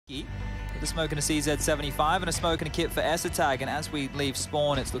With a smoke and a CZ75 and a smoke and a kit for Esatag. And as we leave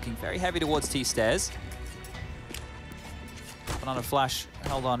spawn, it's looking very heavy towards T-stairs. Banana flash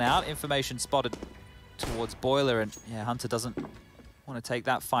held on out. Information spotted towards Boiler, and yeah, Hunter doesn't want to take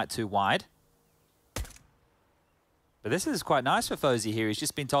that fight too wide. But this is quite nice for Fozy here. He's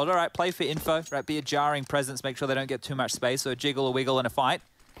just been told, all right, play for info, right, be a jarring presence, make sure they don't get too much space, so a jiggle, a wiggle, and a fight.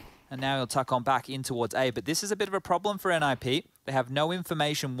 And now he'll tuck on back in towards A. But this is a bit of a problem for NIP. They have no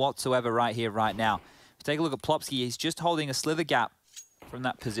information whatsoever right here, right now. If you take a look at Plopsky, he's just holding a slither gap from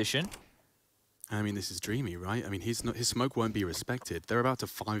that position. I mean, this is dreamy, right? I mean, his smoke won't be respected. They're about to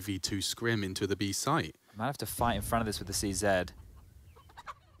 5v2 scrim into the B site. Might have to fight in front of this with the CZ.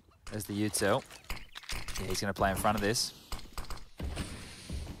 There's the util. Yeah, he's going to play in front of this.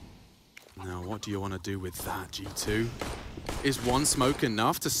 Now, what do you want to do with that, G2? Is one smoke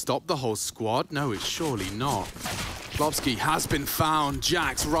enough to stop the whole squad? No, it's surely not. Plopsky has been found.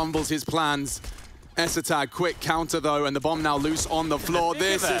 Jax rumbles his plans. Esatag, quick counter though, and the bomb now loose on the floor.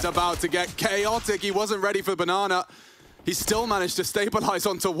 This is about to get chaotic. He wasn't ready for Banana. He still managed to stabilize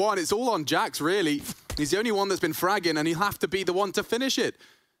onto one. It's all on Jax, really. He's the only one that's been fragging, and he'll have to be the one to finish it.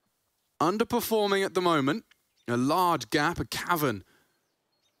 Underperforming at the moment. A large gap, a cavern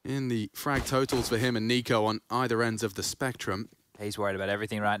in the frag totals for him and Nico on either ends of the spectrum. He's worried about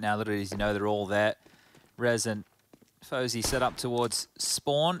everything right now. Literally, you know, they're all there. Rez and Fozy set up towards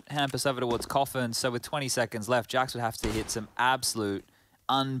spawn, Hampus over towards Coffin. So with 20 seconds left, Jax would have to hit some absolute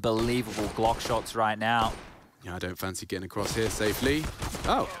unbelievable Glock shots right now. Yeah, I don't fancy getting across here safely.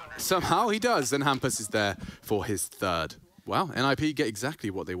 Oh, somehow he does, and Hampus is there for his third. Well, NIP get exactly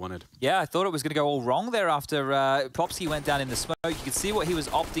what they wanted. Yeah, I thought it was going to go all wrong there after Plopsky went down in the smoke. You could see what he was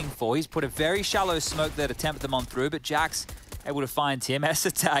opting for. He's put a very shallow smoke there to tempt them on through, but Jax able to find him.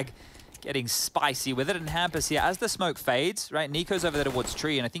 Esatag getting spicy with it, and Hampus here, as the smoke fades, right, Nico's over there towards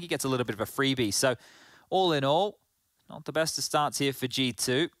tree, and I think he gets a little bit of a freebie. So, all in all, not the best of starts here for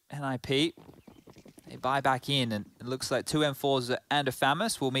G2. NIP, they buy back in, and it looks like two M4s and a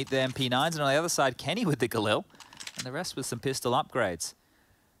FAMAS will meet the MP9s, and on the other side, Kenny with the Galil, and the rest with some pistol upgrades.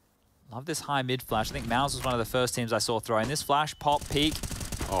 Love this high mid flash. I think Mouse was one of the first teams I saw throwing this flash, pop, peek.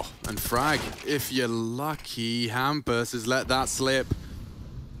 Oh, and frag, if you're lucky, Hampus has let that slip.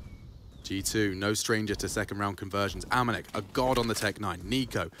 G2, no stranger to second round conversions. Amanek, a god on the Tech 9.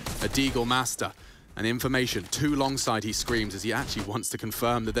 Nico, a Deagle master. And Information, too long side he screams as he actually wants to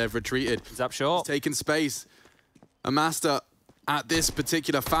confirm that they've retreated. He's up short. He's taken space. A master at this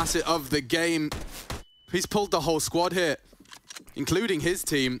particular facet of the game. He's pulled the whole squad here, including his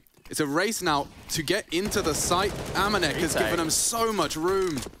team. It's a race now to get into the site. Amanek has given him so much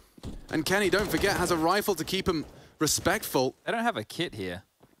room. And Kenny, don't forget, has a rifle to keep him respectful. They don't have a kit here.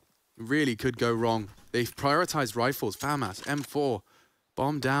 Really could go wrong. They've prioritized rifles. FAMAS, M4,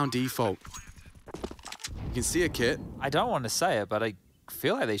 bomb down default. You can see a kit. I don't want to say it, but I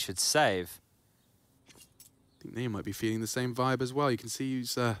feel like they should save. I think they might be feeling the same vibe as well. You can see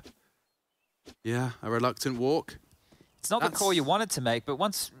who's, yeah, a reluctant walk. It's not the call you wanted to make, but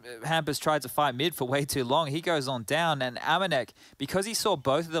once Hampus tried to fight mid for way too long, he goes on down, and Amanek, because he saw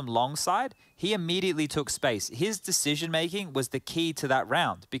both of them long side, he immediately took space. His decision-making was the key to that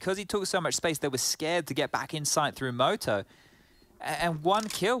round. Because he took so much space, they were scared to get back in sight through Moto. And one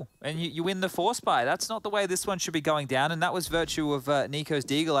kill, and you win the force buy. That's not the way this one should be going down, and that was virtue of Nico's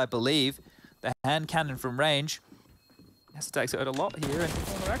Deagle, I believe. The hand cannon from range. Esatag's hurt a lot here, and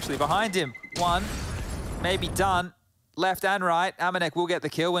they're actually behind him. One, maybe done. Left and right, Amanek will get the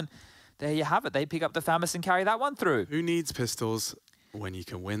kill, and there you have it. They pick up the FAMAS and carry that one through. Who needs pistols when you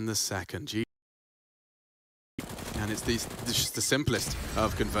can win the second? And it's just the simplest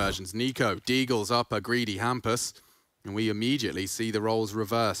of conversions. Nico, Deagle's up a greedy Hampus, and we immediately see the roles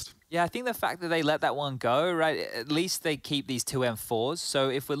reversed. Yeah, I think the fact that they let that one go, right, at least they keep these two M4s. So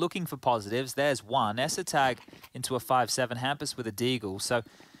if we're looking for positives, there's one. Esatag into a 5-7, Hampus with a Deagle. So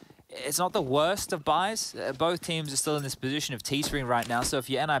it's not the worst of buys. Both teams are still in this position of teetering right now, so if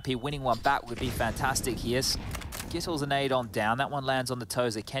you're NIP, winning one back would be fantastic here. Gittles a nade on down. That one lands on the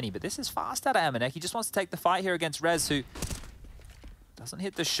toes of Kenny, but this is fast out of Amanek. He just wants to take the fight here against Rez, who doesn't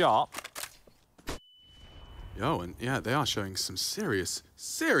hit the shot. Yo, and yeah, they are showing some serious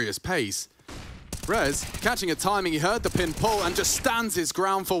pace. Rez, catching a timing, he heard the pin pull and just stands his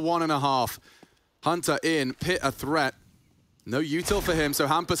ground for 1.5. Hunter in, Pit a threat. No util for him, so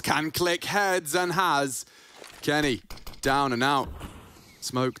Hampus can click heads and has. Kenny down and out.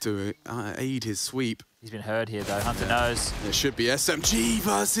 Smoke to aid his sweep. He's been heard here though, Hunter knows. It should be SMG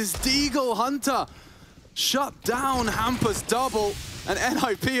versus Deagle. Hunter shut down Hampus double, and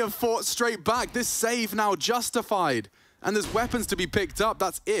NIP have fought straight back. This save now justified And there's weapons to be picked up.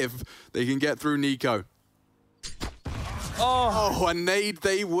 That's if they can get through Nico. Oh, a nade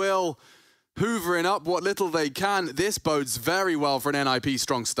they will. Hoovering up what little they can. This bodes very well for an NIP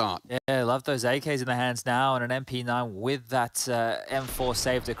strong start. Yeah, love those AKs in the hands now and an MP9 with that M4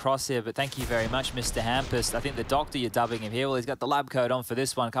 saved across here. But thank you very much, Mr. Hampus. I think the doctor you're dubbing him here. Well, he's got the lab coat on for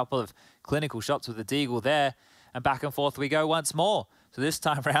this one. A couple of clinical shots with the deagle there. And back and forth we go once more. So this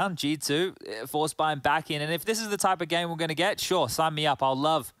time around, G2 force buying back in. And if this is the type of game we're going to get, sure, sign me up. I'll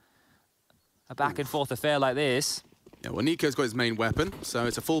love a back and forth affair like this. Yeah, well, Nico's got his main weapon, so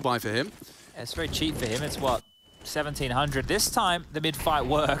it's a full buy for him. Yeah, it's very cheap for him. It's what, 1700. This time the mid fight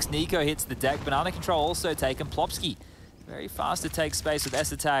works. Nico hits the deck. Banana control also taken. Plopsky very fast to take space with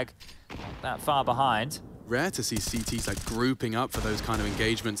Esatag not that far behind. Rare to see CTs like grouping up for those kind of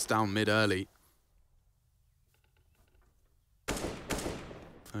engagements down mid early.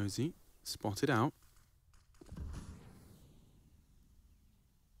 Fozy spotted out.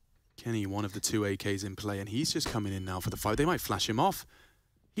 Kenny, one of the two AKs in play, and he's just coming in now for the fight. They might flash him off.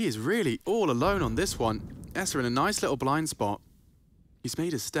 He is really all alone on this one. Essa in a nice little blind spot. He's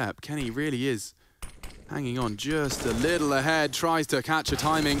made a step. Kenny really is hanging on just a little ahead. Tries to catch a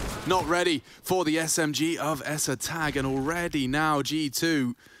timing. Not ready for the SMG of Esatag. And already now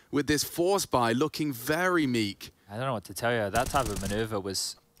G2 with this force buy looking very meek. I don't know what to tell you. That type of maneuver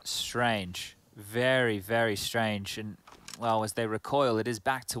was strange. Very, very strange. And well, as they recoil, it is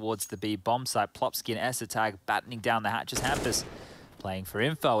back towards the B bomb site. Plopsky and Esatag battening down the hatches. Hampus playing for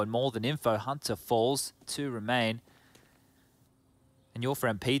info, and more than info, Hunter falls. 2 remain. And your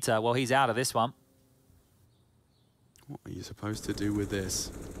friend Peter, well, he's out of this one. What are you supposed to do with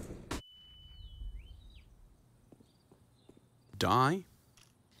this? Die?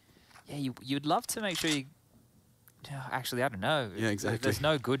 Yeah, you'd love to make sure you... Actually, I don't know. Yeah, exactly. There's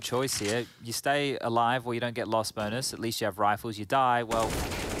no good choice here. You stay alive or you don't get loss bonus. At least you have rifles. You die, well,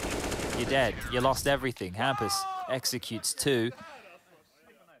 you're dead. You lost everything. Hampus executes 2.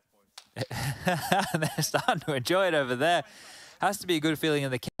 They're starting to enjoy it over there. Has to be a good feeling in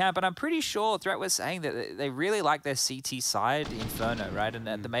the camp. And I'm pretty sure Threat was saying that they really like their CT side, Inferno, right? And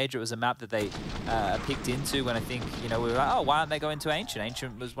at the Major, it was a map that they picked into when I think, you know, we were like, oh, why aren't they going to Ancient?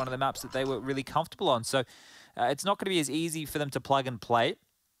 Ancient was one of the maps that they were really comfortable on. So it's not going to be as easy for them to plug and play.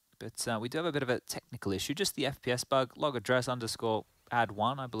 But we do have a bit of a technical issue. Just the FPS bug. Log address underscore add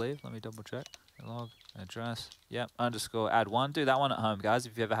 1, I believe. Let me double check. Log address. Yep, underscore add 1. Do that one at home, guys,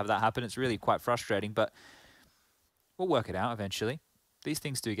 if you ever have that happen. It's really quite frustrating, but we'll work it out eventually. These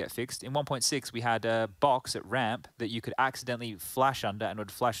things do get fixed. In 1.6, we had a box at ramp that you could accidentally flash under and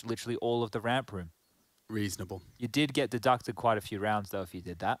would flash literally all of the ramp room. Reasonable. You did get deducted quite a few rounds, though, if you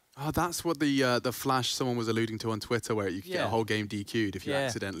did that. Oh, that's what the flash someone was alluding to on Twitter, where you could get a whole game DQ'd if you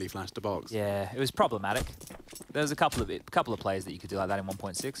accidentally flashed a box. Yeah, it was problematic. There was a couple of plays that you could do like that in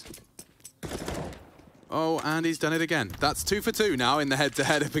 1.6. Oh, and he's done it again. That's 2 for 2 now in the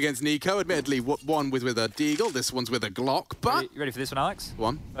head-to-head up against Nico. Admittedly, one was with a deagle, this one's with a Glock, but... You ready for this one, Alex?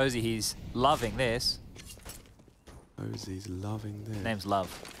 One. Fozy, he's loving this. Fozy's loving this. Name's Love.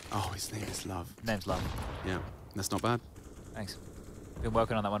 Oh, his name is Love. Name's Love. Yeah, that's not bad. Thanks. Been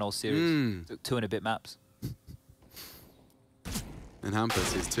working on that one all series. Took 2 and a bit maps. And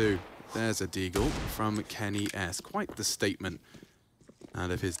Hampus is 2. There's a deagle from Kenny S. Quite the statement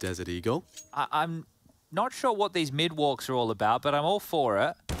out of his Desert Eagle. I'm not sure what these mid-walks are all about, but I'm all for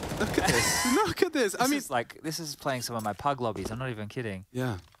it. Look at this. Look at this. I mean, this is playing some of my pug lobbies. I'm not even kidding.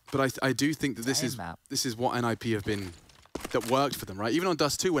 Yeah, but I do think that this is what NIP have been, that worked for them, right? Even on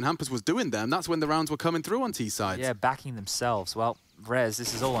Dust 2, when Hampus was doing them, that's when the rounds were coming through on T-sides. Yeah, backing themselves. Well, Rez,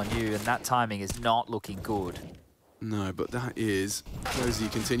 this is all on you, and that timing is not looking good. No, but that is... Rosie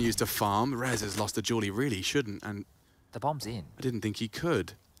continues to farm. Rez has lost a duel he really shouldn't, and... The bomb's in. I didn't think he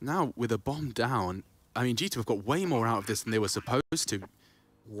could. Now, with a bomb down, I mean, G2 have got way more out of this than they were supposed to.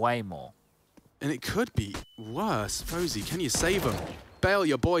 Way more. And it could be worse. Fozy, can you save him? Bail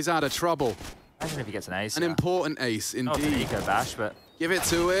your boys out of trouble. Imagine if he gets an ace. An important ace, indeed. Not an eco bash, but... Give it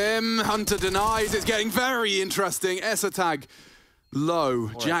to him. Hunter denies. It's getting very interesting. Esatag low.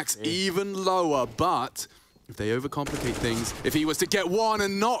 Jax even lower, but... If they overcomplicate things, if he was to get one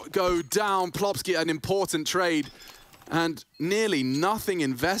and not go down, Plopsky, an important trade. And nearly nothing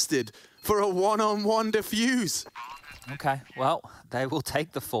invested for a one-on-one defuse. Okay, well, they will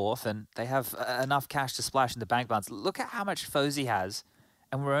take the 4th, and they have enough cash to splash into bank balance. Look at how much Fozy has,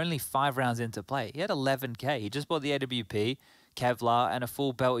 and we're only 5 rounds into play. He had 11k. He just bought the AWP, Kevlar, and a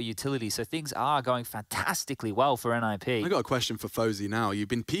full belt of utility, so things are going fantastically well for NIP. I got a question for Fozy now. You've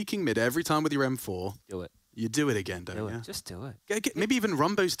been peeking mid every time with your M4. Do it. You do it again, don't you? Just do it. Maybe even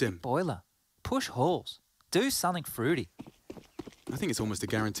run boost him. Boiler. Push halls. do something fruity. I think it's almost a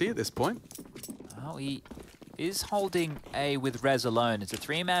guarantee at this point. Oh, he is holding A with Rez alone. It's a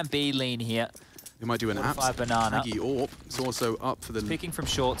 3-man B lean here. He might do an apps. Banana. Aggie AWP. It's also up for the... Picking from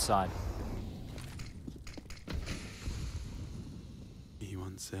short side. He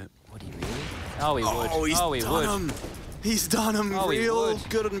wants it. Would he really? Oh, he would. Oh, he's done him. He's done him real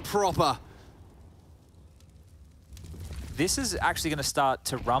good and proper. This is actually going to start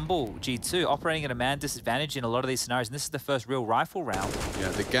to rumble G2, operating at a man disadvantage in a lot of these scenarios, and this is the first real rifle round. Yeah,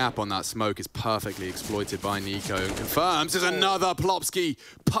 the gap on that smoke is perfectly exploited by Nico. Confirms there's another Plopski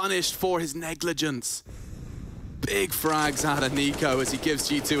punished for his negligence. Big frags out of Nico as he gives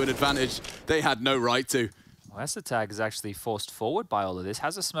G2 an advantage they had no right to. Well, CSGO is actually forced forward by all of this.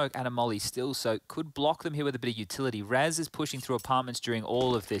 Has a smoke and a molly still, so could block them here with a bit of utility. Rez is pushing through apartments during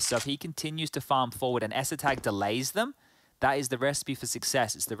all of this, so if he continues to farm forward and CSGO delays them, that is the recipe for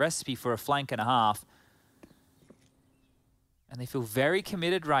success. It's the recipe for a flank and a half. And they feel very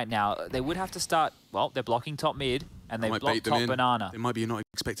committed right now. They would have to start, well, they're blocking top mid, and they've blocked top banana. They might be not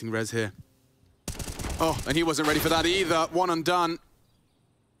expecting Rez here. Oh, and he wasn't ready for that either. One and done.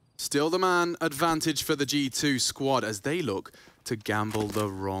 Still the man advantage for the G2 squad as they look to gamble the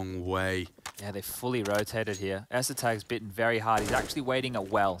wrong way. Yeah, they've fully rotated here. CSGO's bitten very hard. He's actually waiting a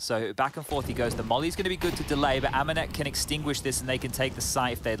well. So back and forth he goes. The molly's going to be good to delay, but Amanek can extinguish this and they can take the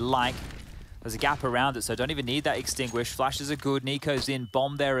site if they'd like. There's a gap around it, so don't even need that extinguish. Flashes are good. Nico's in.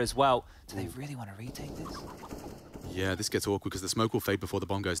 Bomb there as well. Do they really want to retake this? Yeah, this gets awkward because the smoke will fade before the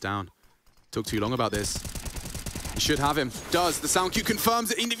bomb goes down. Took too long about this. He should have him. Does. The sound cue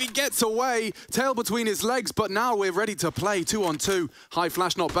confirms it. Even if he gets away, tail between his legs, but now we're ready to play 2-on-2. High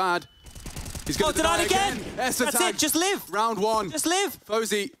flash, not bad. He's going to deny again. That's it. Just live. Round one. Just live.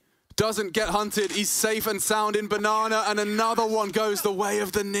 Fozy doesn't get hunted. He's safe and sound in banana, and another one goes the way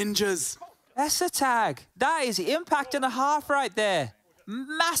of the ninjas. CSGO. That is impact and a half right there.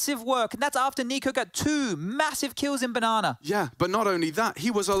 Massive work, and that's after Nico got 2 massive kills in banana. Yeah, but not only that,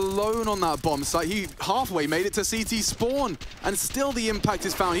 he was alone on that bomb site. He halfway made it to CT spawn, and still the impact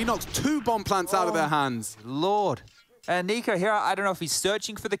is found. He knocks 2 bomb plants out of their hands. Lord. And Nico here, I don't know if he's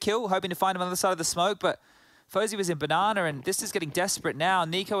searching for the kill, hoping to find him on the other side of the smoke, but Fozy was in banana, and this is getting desperate now.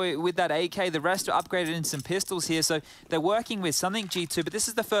 Nico with that AK, the rest are upgraded in some pistols here, so they're working with something G2, but this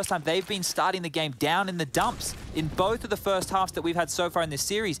is the first time they've been starting the game down in the dumps. In both of the first halves that we've had so far in this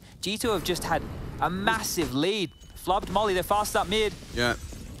series, G2 have just had a massive lead. Flubbed molly, they're fast up mid. Yeah,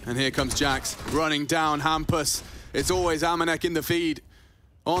 and here comes Jax running down Hampus. It's always Amanek in the feed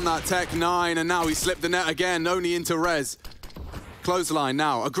on that Tech 9, and now he slipped the net again, only into Rez. Clothesline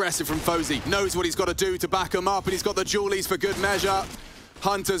now, aggressive from Fozy. Knows what he's got to do to back him up, and he's got the Julies for good measure.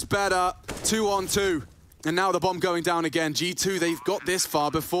 Hunter's better, 2-on-2. And now the bomb going down again. G2, they've got this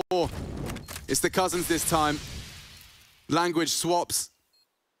far before. It's the cousins this time. Language swaps.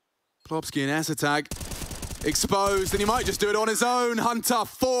 Plopski and CSGO exposed, and he might just do it on his own. Hunter,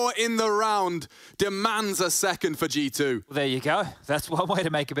 4 in the round. Demands a second for G2. Well, there you go. That's one way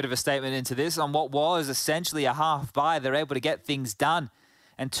to make a bit of a statement into this. On what was essentially a half buy, they're able to get things done.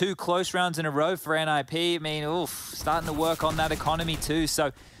 And 2 close rounds in a row for NIP. I mean, oof, starting to work on that economy too.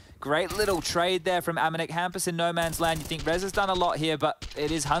 So great little trade there from Amanek. Hampus in no man's land. You think Rez has done a lot here, but it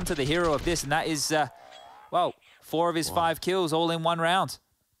is Hunter the hero of this. And that is, well, 4 of his 5 kills all in 1 round.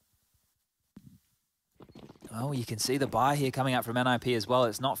 Oh, you can see the buy here coming out from NIP as well.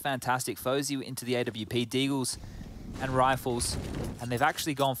 It's not fantastic. Fozy into the AWP, Deagles and rifles. And they've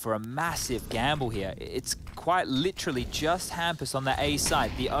actually gone for a massive gamble here. It's quite literally just Hampus on the A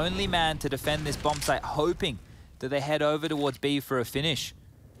side, the only man to defend this bomb site, hoping that they head over towards B for a finish.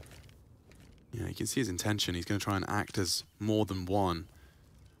 Yeah, you can see his intention. He's going to try and act as more than one.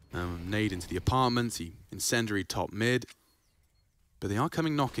 Nade into the apartments, he incendiary top mid. But they are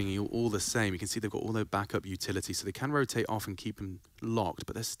coming knocking all the same. You can see they've got all their backup utility, so they can rotate off and keep them locked,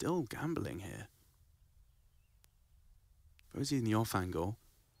 but they're still gambling here. Fozy in the off angle.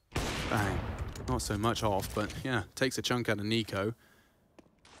 Bang. Not so much off, but yeah, takes a chunk out of Nico.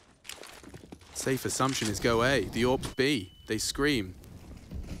 Safe assumption is go A. The AWP B. They scream.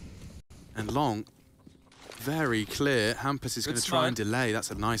 And long. Very clear. Hampus is going to try and delay.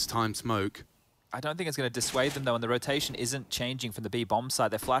 That's a nice timed smoke. I don't think it's going to dissuade them, though, and the rotation isn't changing from the B bomb side.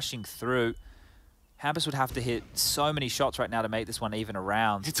 They're flashing through. Hampus would have to hit so many shots right now to make this one even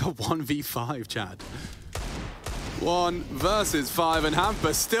around. It's a 1v5, Chad. 1 versus 5, and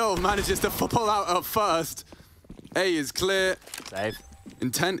Hampus still manages to pull out at first. A is clear. Save.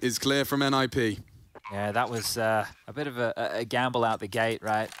 Intent is clear from NIP. Yeah, that was a bit of a gamble out the gate,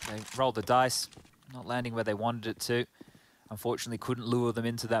 right? They rolled the dice, not landing where they wanted it to. Unfortunately, couldn't lure them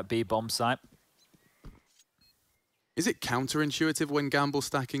into that B bomb site. Is it counterintuitive when Gamble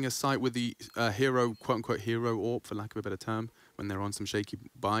stacking a site with the hero, quote-unquote hero AWP, for lack of a better term, when they're on some shaky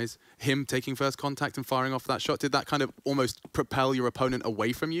buys? Him taking first contact and firing off that shot, did that kind of almost propel your opponent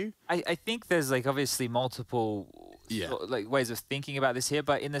away from you? I think there's like obviously multiple like ways of thinking about this here,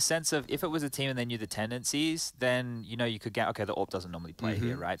 but in the sense of if it was a team and they knew the tendencies, then you know you could get, okay, the AWP doesn't normally play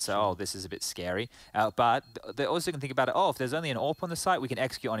here, right? So oh, this is a bit scary. But they also can think about it, oh, if there's only an AWP on the site, we can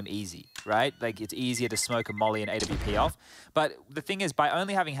execute on him easy, right? Like it's easier to smoke a molly and AWP off. But the thing is, by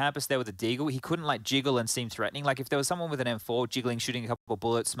only having Hampus there with a deagle, he couldn't like jiggle and seem threatening. Like if there was someone with an M4 jiggling, shooting a couple of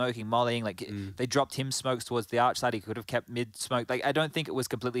bullets, smoking, mollying, like they dropped him smokes towards the arch side, he could have kept mid smoke. Like I don't think it was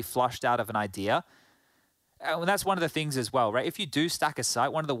completely flushed out of an idea. And that's one of the things as well, right? If you do stack a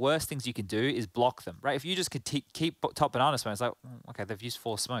site, one of the worst things you can do is block them, right? If you just could keep top banana smoke, it's like, okay, they've used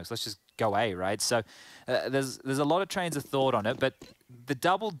 4 smokes. Let's just go A, right? So there's a lot of trains of thought on it, but the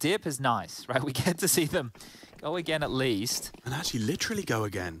double dip is nice, right? We get to see them go again at least. And actually literally go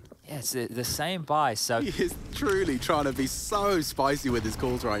again. Yeah, it's the same buy, so... He is truly trying to be so spicy with his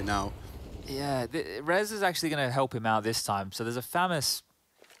calls right now. Yeah, Rez is actually going to help him out this time. So there's a Famus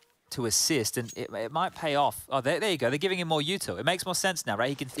to assist, and it might pay off. Oh, there you go. They're giving him more util. It makes more sense now,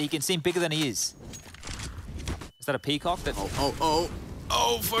 right? He can seem bigger than he is. Is that a peacock? That... Oh,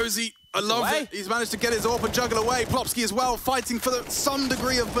 Fozy. I love it. He's managed to get his AWP and juggle away. Plopsky as well, fighting for some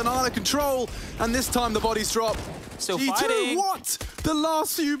degree of banana control. And this time the bodies drop. Still G2, fighting. What? The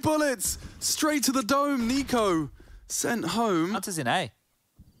last few bullets. Straight to the dome. Nico sent home. Hunter's in A.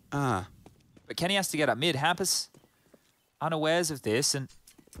 Ah. But Kenny has to get up mid. Hampus unawares of this, and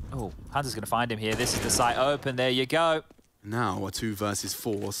oh, Hunter's going to find him here. This is the site open. There you go. Now a 2 versus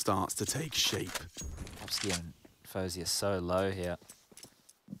 4 starts to take shape. Plopsky and Fozy are so low here.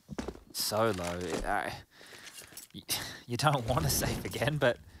 So low. You don't want to save again,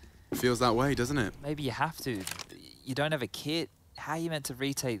 but... Feels that way, doesn't it? Maybe you have to. You don't have a kit. How are you meant to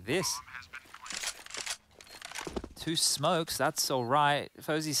retake this? 2 smokes, that's all right.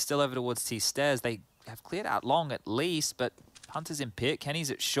 Fozy's still over towards T stairs. They have cleared out long at least, but Hunter's in pit. Kenny's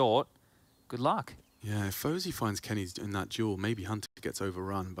at short. Good luck. Yeah, if Fozy finds Kenny's in that duel, maybe Hunter gets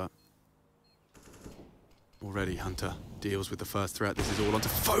overrun, but... Already Hunter deals with the first threat. This is all onto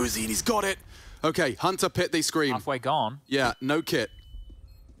Fozy, and he's got it. Okay, Hunter pit, they scream. Halfway gone. Yeah, no kit.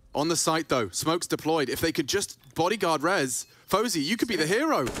 On the site though, smoke's deployed. If they could just bodyguard Rez, Fozy, you could be the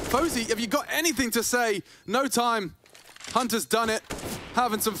hero. Fozy, have you got anything to say? No time. Hunter's done it.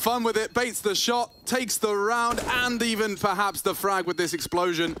 Having some fun with it. Baits the shot, takes the round, and even perhaps the frag with this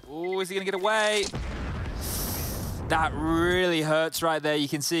explosion. Oh, is he gonna get away? That really hurts right there. You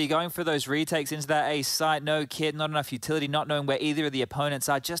can see going for those retakes into that A site, no kit, not enough utility, not knowing where either of the opponents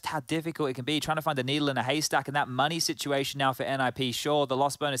are, just how difficult it can be, trying to find a needle in a haystack, and that money situation now for NIP. Sure, the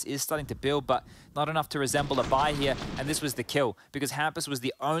loss bonus is starting to build, but not enough to resemble a buy here, and this was the kill, because Hampus was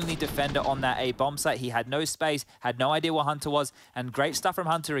the only defender on that A bomb site. He had no space, had no idea where Hunter was, and great stuff from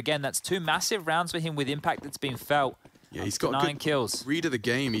Hunter again. That's 2 massive rounds for him with impact that's been felt. Yeah, he's got 9 kills. Read of the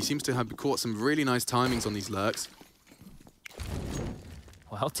game. He seems to have caught some really nice timings on these lurks.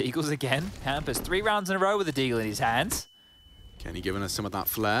 Well, Deagles again. Hampus 3 rounds in a row with a Deagle in his hands. Kenny giving us some of that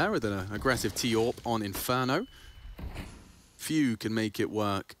flair with an aggressive T-AWP on Inferno. Few can make it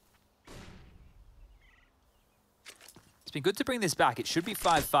work. It's been good to bring this back. It should be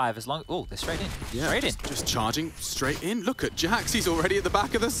 5-5 as long... Oh, they're straight in. Yeah, straight in. Just charging straight in. Look at Jax. He's already at the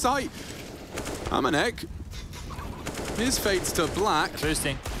back of the site. Amanek. His fades to black.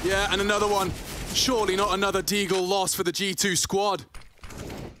 Interesting. Yeah, and another one. Surely not another Deagle loss for the G2 squad.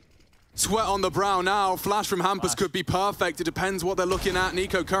 Sweat on the brow now. Flash from Hampus could be perfect. It depends what they're looking at.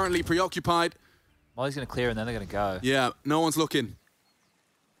 Nico currently preoccupied. Molly's going to clear and then they're going to go. Yeah, no one's looking.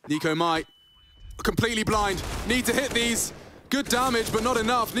 Nico might. Completely blind. Need to hit these. Good damage, but not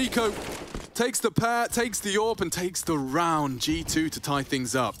enough. Nico takes the pair, takes the AWP, and takes the round. G2 to tie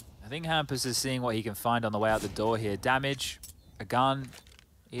things up. I think Hampus is seeing what he can find on the way out the door here. Damage, a gun.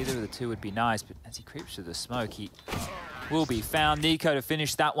 Either of the 2 would be nice, but as he creeps through the smoke, he will be found. Nico to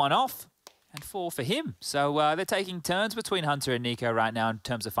finish that one off, and 4 for him. So they're taking turns between Hunter and Nico right now in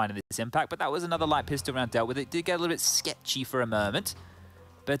terms of finding this impact, but that was another light pistol round dealt with. It did get a little bit sketchy for a moment,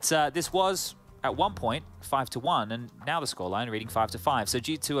 but this was, at one point, 5-1, and now the scoreline reading 5-5. So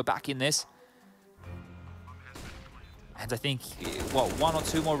G2 are back in this. And I think, what, 1 or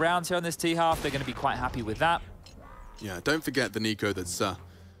 2 more rounds here on this T-half, they're going to be quite happy with that. Yeah, don't forget the Nico that's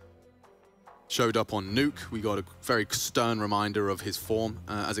showed up on Nuke. We got a very stern reminder of his form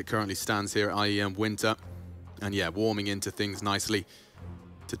as it currently stands here at IEM Winter. And yeah, warming into things nicely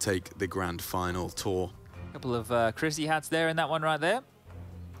to take the grand final tour. A couple of Chrissy hats there in that one right there.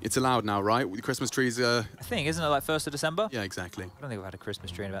 It's allowed now, right? The Christmas trees I think, isn't it like 1st of December? Yeah, exactly. I don't think we've had a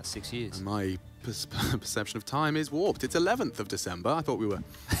Christmas tree in about 6 years. And my perception of time is warped. It's 11th of December. I thought we were...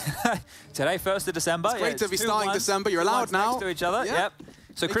 Today, 1st of December. It's great to be starting December. You're allowed now. Next to each other, Yeah. yep.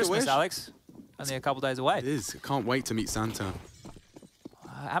 So Make a Christmas, wish. Alex, only a couple days away. It is. I can't wait to meet Santa.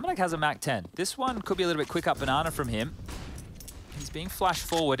 Amanek has a Mac 10. This one could be a little bit quick up banana from him. He's being flashed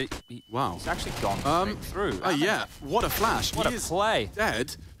forward. Wow. He's actually gone straight through. Oh, yeah. What a flash. What He a is play.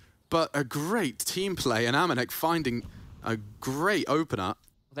 Dead, but a great team play. And Amanek finding a great opener.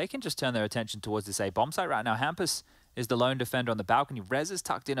 They can just turn their attention towards this A bomb site right now. Hampus is the lone defender on the balcony. Rez is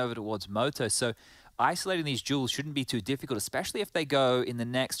tucked in over towards Moto. So isolating these duels shouldn't be too difficult, especially if they go in the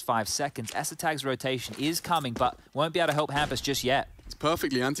next 5 seconds. Esatag's rotation is coming, but won't be able to help Hampus just yet. It's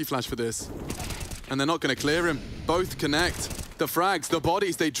perfectly anti-flash for this. And they're not going to clear him. Both connect. The frags, the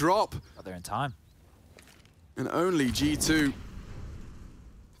bodies, they drop. But they're in time. And only G2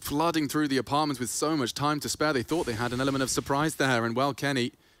 flooding through the apartments with so much time to spare. They thought they had an element of surprise there. And well,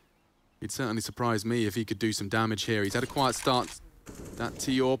 Kenny, he'd certainly surprise me if he could do some damage here. He's had a quiet start. That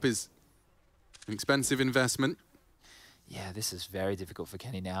T-AWP is an expensive investment. Yeah, this is very difficult for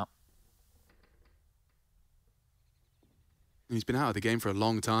Kenny now. He's been out of the game for a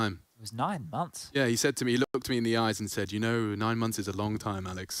long time. It was 9 months. Yeah, he said to me, he looked me in the eyes and said, you know, 9 months is a long time,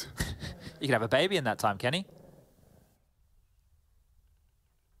 Alex. You could have a baby in that time, Kenny.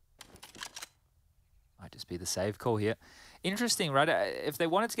 Might just be the save call here. Interesting, right? If they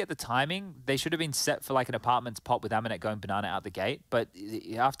wanted to get the timing, they should have been set for like an apartments pop with Amanek going banana out the gate. But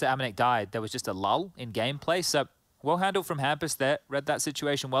after Amanek died, there was just a lull in gameplay. So well handled from Hampus there. Read that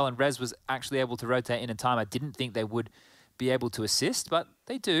situation well, and Rez was actually able to rotate in time. I didn't think they would be able to assist, but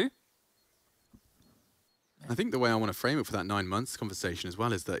they do. I think the way I want to frame it for that 9 months conversation as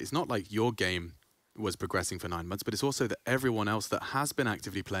well is that it's not like your game was progressing for 9 months, but it's also that everyone else that has been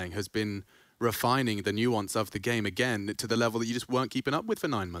actively playing has been refining the nuance of the game again to the level that you just weren't keeping up with for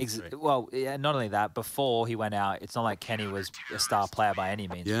 9 months. Well, yeah, not only that, before he went out, it's not like Kenny was a star player by any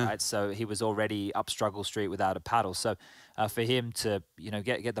means, right? So he was already up struggle street without a paddle. So for him to, you know,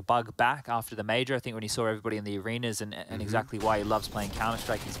 get the bug back after the major, I think when he saw everybody in the arenas and exactly why he loves playing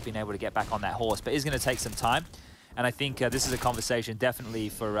Counter-Strike, he's been able to get back on that horse. But it's going to take some time. And I think this is a conversation definitely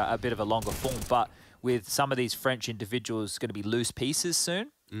for a bit of a longer form. But with some of these French individuals going to be loose pieces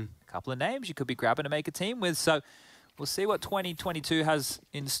soon, a couple of names you could be grabbing to make a team with. So we'll see what 2022 has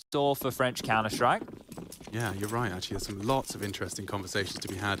in store for French Counter-Strike. Yeah, you're right, actually. There's some lots of interesting conversations to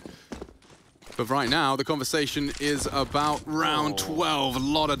be had. But right now, the conversation is about round 12. A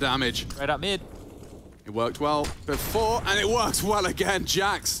lot of damage. Right up mid. It worked well before, and it works well again.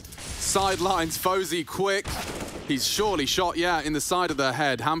 Jax sidelines Fozy quick. He's surely shot, yeah, in the side of the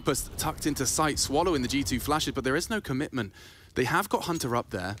head. Hampus tucked into sight, swallowing the G2 flashes, but there is no commitment. They have got Hunter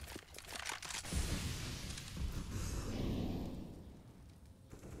up there.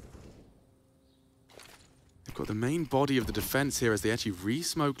 They've got the main body of the defense here as they actually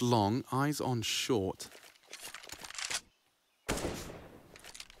re-smoked long, eyes on short.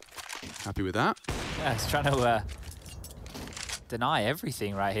 Happy with that? Yeah, he's trying to deny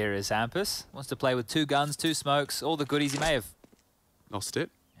everything right here is Hampus. Wants to play with 2 guns, 2 smokes, all the goodies. He may have lost it.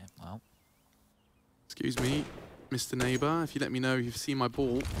 Yeah, well. Excuse me, Mr. Neighbor, if you let me know you've seen my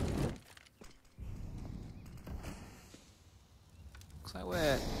ball. Looks like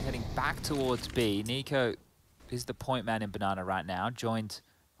we're heading back towards B. Nico is the point man in Banana right now, joined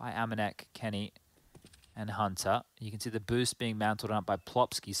by Amanek, Kenny, and Hunter. You can see the boost being mounted up by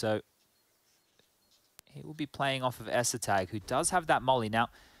Plopsky, so he will be playing off of Esatag, who does have that molly. Now,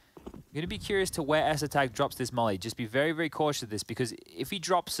 I'm going to be curious to where Esatag drops this molly. Just be very, very cautious of this, because if he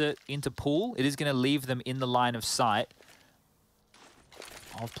drops it into pool, it is going to leave them in the line of sight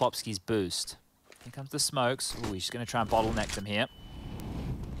of Plopsky's boost. Here comes the smokes. Ooh, he's going to try and bottleneck them here.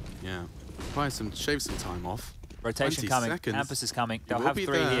 Yeah, shave some time off. Rotation coming. Hampus is coming. They'll have 3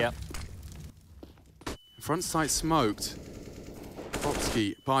 here. Front sight smoked.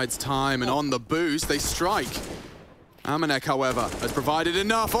 Plopsky bides time, and on the boost, they strike. Amanek, however, has provided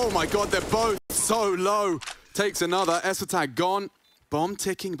enough. Oh my god, they're both so low. Takes another. Esatag gone. Bomb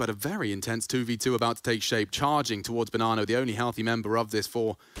ticking, but a very intense 2v2 about to take shape. Charging towards Banano, the only healthy member of this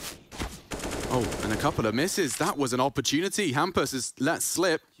 4. Oh, and a couple of misses. That was an opportunity. Hampus is let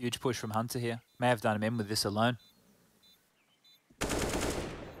slip. Huge push from Hunter here. May have done him in with this alone.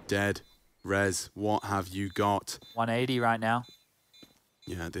 Dead. Rez, what have you got? 180 right now.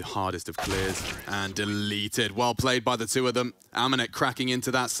 Yeah, the hardest of clears. And deleted. Well played by the 2 of them. Amanek cracking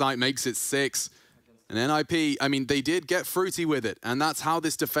into that site makes it 6. And NIP, I mean, they did get fruity with it. And that's how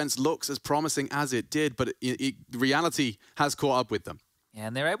this defense looks, as promising as it did. But reality has caught up with them.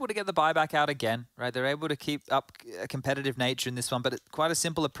 And they're able to get the buyback out again, right? They're able to keep up a competitive nature in this one, but quite a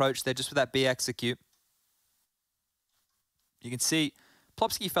simple approach there just with that B execute. You can see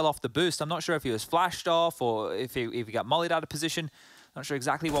Plopsky fell off the boost. I'm not sure if he was flashed off or if he got mollied out of position. Not sure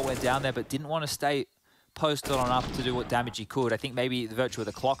exactly what went down there, but didn't want to stay posted on up to do what damage he could. I think maybe the virtue of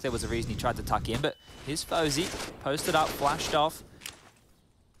the clock there was a reason he tried to tuck in, but here's Fozy, posted up, flashed off.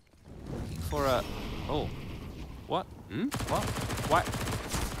 Looking for a... Oh. What? What? Why?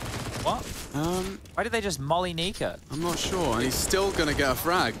 What? Why did they just molly Nika? I'm not sure, and he's still going to get a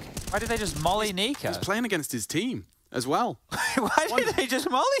frag. Why did they just molly Nika? He's playing against his team as well. Why did they just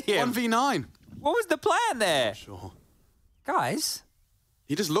molly him? 1v9. What was the plan there? Sure. Guys?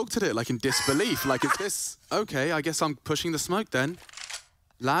 He just looked at it like in disbelief, like, is this... Okay, I guess I'm pushing the smoke then.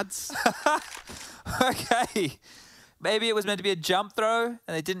 Lads? Okay. Maybe it was meant to be a jump throw, and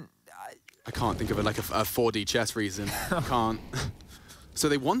they didn't... I can't think of it like a 4D chess reason. I can't. So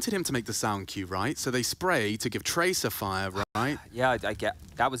they wanted him to make the sound cue, right? So they spray to give Tracer fire, right? Yeah, I get...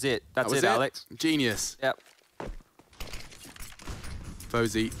 That was it. That's it, Alex. Genius. Yep.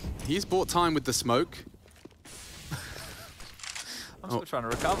 Fozy, he's bought time with the smoke. I'm still trying to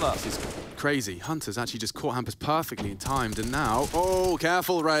recover. This is crazy. Hunter's actually just caught Hampus perfectly and timed, and now... Oh,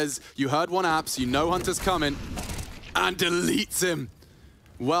 careful, Rez. You heard one apps, you know Hunter's coming, and deletes him.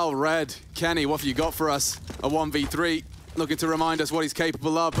 Well read. Kenny, what have you got for us? A 1v3, looking to remind us what he's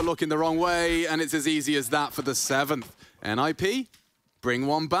capable of, but looking the wrong way, and it's as easy as that for the 7th. NIP, bring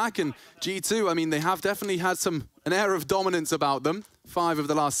one back, and G2, I mean, they have definitely had an air of dominance about them. 5 of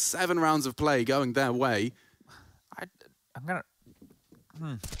the last 7 rounds of play going their way.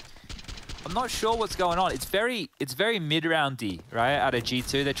 I'm not sure what's going on. It's very mid-roundy, right? Out of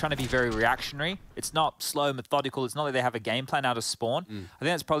G2, they're trying to be very reactionary. It's not slow, methodical. It's not like they have a game plan out of spawn. I think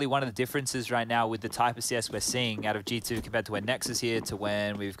that's probably one of the differences right now with the type of CS we're seeing out of G2 compared to when Nex is here to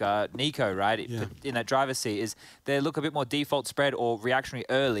when we've got Nico, right? Yeah. In that driver's seat, is they look a bit more default spread or reactionary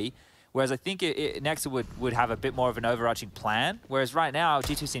early. Whereas I think Nexa would have a bit more of an overarching plan. Whereas right now,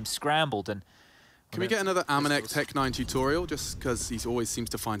 G2 seems scrambled. And can we get another Amanek Tech 9 tutorial, just because he always seems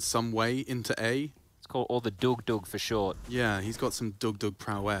to find some way into A? It's called all the Dug for short. Yeah, he's got some Dug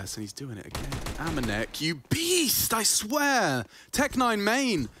prowess, and he's doing it again. Amanek, you beast, I swear! Tech 9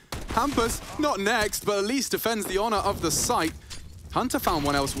 main. Hampus, not next, but at least defends the honor of the site. Hunter found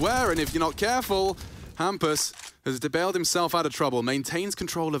one elsewhere, and if you're not careful, Hampus has bailed himself out of trouble, maintains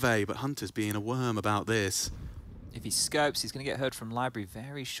control of A, but Hunter's being a worm about this. If he scopes, he's going to get heard from library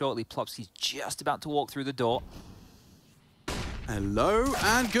very shortly. Plopsky's just about to walk through the door. Hello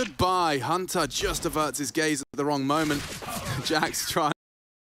and goodbye. Hunter just averts his gaze at the wrong moment. Jack's trying.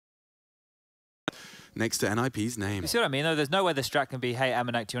 Next to NIP's name. You see what I mean, though? There's no way the strat can be, hey,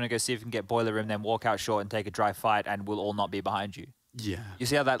 Amanek, do you want to go see if you can get Boiler Room, then walk out short and take a dry fight, and we'll all not be behind you? Yeah. You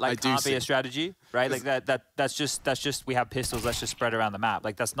see how that can't be a strategy, right? Like that's just we have pistols. Let's just spread around the map.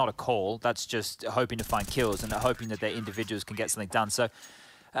 Like that's not a call. That's just hoping to find kills and hoping that their individuals can get something done. So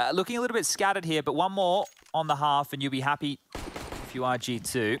looking a little bit scattered here, but one more on the half, and you'll be happy if you are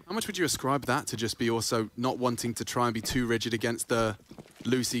G2. How much would you ascribe that to just be also not wanting to try and be too rigid against the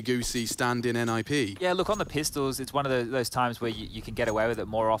loosey-goosey stand-in NIP? Yeah, look, on the pistols, it's one of those times where you can get away with it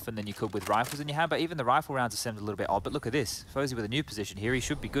more often than you could with rifles in your hand, but even the rifle rounds seemed a little bit odd. But look at this. Fozy with a new position here. He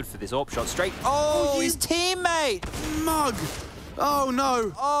should be good for this AWP shot. Straight. Oh, his teammate! Mug! Oh,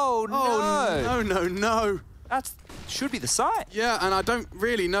 no! Oh, no! Oh, no. That should be the site. Yeah, and I don't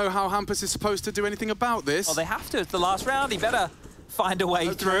really know how Hampus is supposed to do anything about this. Well, they have to. It's the last round. He better find a way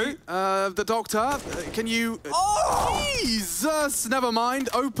through. The doctor, can you... Oh! Jesus! Never mind.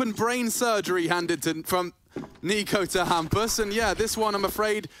 Open brain surgery handed from Nico to Hampus. And yeah, this one, I'm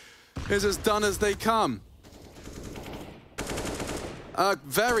afraid, is as done as they come. A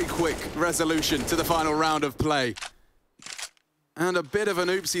very quick resolution to the final round of play. And a bit of an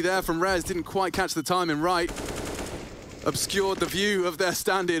oopsie there from Rez. Didn't quite catch the timing right. Obscured the view of their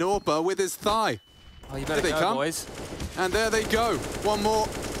stand-in AWPer with his thigh. Oh, you better go, boys. And there they go. One more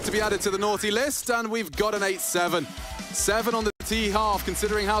to be added to the naughty list, and we've got an 8-7. 7 on the T half,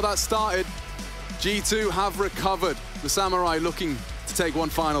 considering how that started. G2 have recovered. The Samurai looking to take one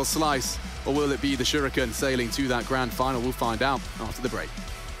final slice, or will it be the Shuriken sailing to that grand final? We'll find out after the break.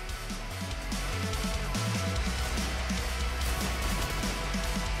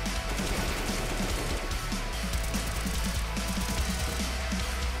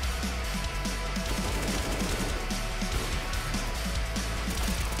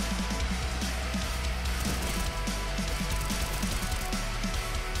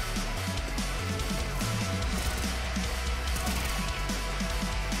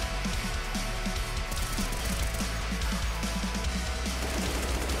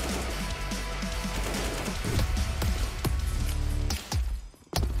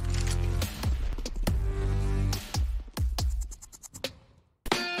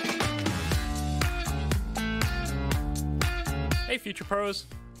 Hey Future Pros!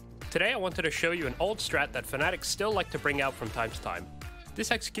 Today I wanted to show you an old strat that fanatics still like to bring out from time to time. This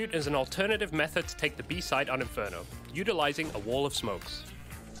execute is an alternative method to take the B side on Inferno, utilizing a wall of smokes.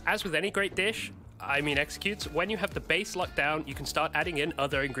 As with any great dish, executes, when you have the base locked down, you can start adding in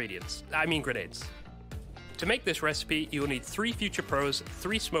other ingredients, grenades. To make this recipe, you will need 3 Future Pros,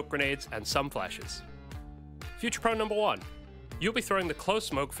 3 smoke grenades, and some flashes. Future Pro number 1. You'll be throwing the close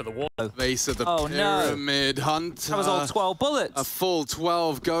smoke for the wall. Base of the pyramid. No. Hunter. That was all 12 bullets. A full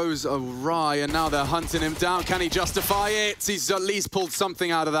 12 goes awry, and now they're hunting him down. Can he justify it? He's at least pulled something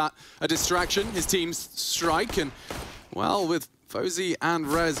out of that. A distraction, his team's strike, and, well, with Fozy and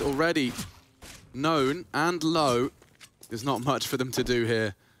Rez already known and low, there's not much for them to do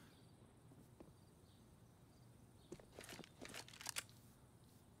here.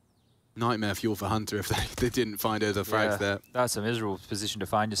 Nightmare fuel for Hunter if they didn't find other frags there. That's a miserable position to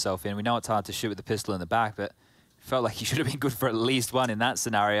find yourself in. We know it's hard to shoot with the pistol in the back, but felt like he should have been good for at least one in that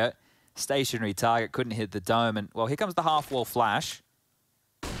scenario. Stationary target, couldn't hit the dome, and, well, here comes the half-wall flash.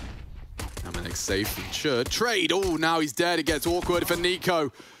 Aminek's safe and should. Trade! Oh, now he's dead. It gets awkward for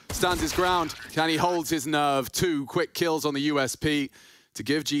Nico. Stands his ground. Can he hold his nerve? 2 quick kills on the USP to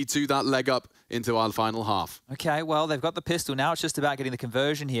give G2 that leg up into our final half. Okay, well, they've got the pistol. Now it's just about getting the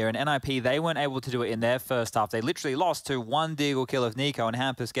conversion here. And NIP, they weren't able to do it in their first half. They literally lost to 1 deagle kill of Nico, and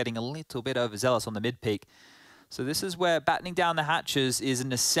Hampus getting a little bit overzealous on the mid-peak. So this is where battening down the hatches is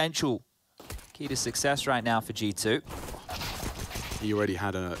an essential key to success right now for G2. He already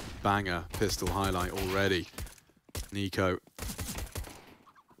had a banger pistol highlight already. Nico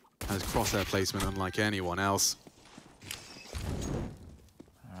has crosshair placement unlike anyone else.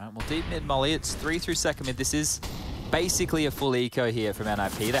 All right, well, deep mid molly, it's 3 through second mid. This is basically a full eco here from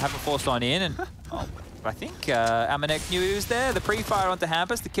NIP. They haven't forced on in, and oh, I think Aminek knew he was there. The pre-fire onto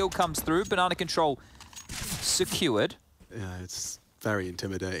Hampus, the kill comes through. Banana control secured. Yeah, it's very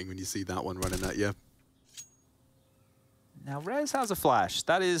intimidating when you see that one running at you. Now, Rez has a flash.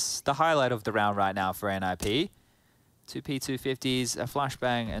 That is the highlight of the round right now for NIP. 2 P250s, a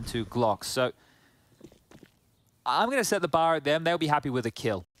flashbang, and 2 Glocks. So I'm going to set the bar at them. They'll be happy with a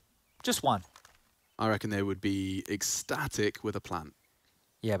kill. Just one. I reckon they would be ecstatic with a plant.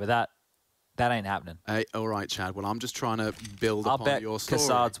 Yeah, but that ain't happening. Hey, all right, Chad. Well, I'm just trying to build upon your story. I'll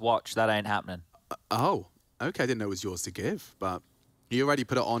bet Kassad's watch. That ain't happening. Oh, okay. I didn't know it was yours to give, but he already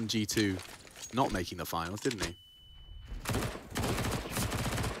put it on G2 not making the finals, didn't he?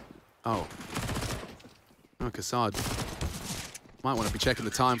 Oh. Oh, Kassad might want to be checking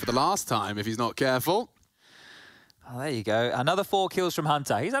the time for the last time if he's not careful. Oh, there you go. Another 4 kills from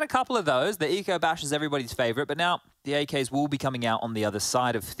Hunter. He's had a couple of those. The eco bash is everybody's favorite, but now the AKs will be coming out on the other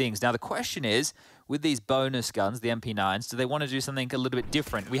side of things. Now, the question is, with these bonus guns, the MP9s, do they want to do something a little bit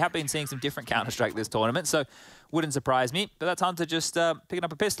different? We have been seeing some different Counter-Strike this tournament, so wouldn't surprise me. But that's Hunter just picking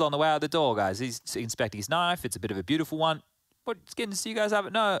up a pistol on the way out the door, guys. He's inspecting his knife. It's a bit of a beautiful one. What skins do you guys have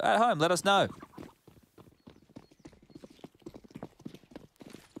at home? Let us know.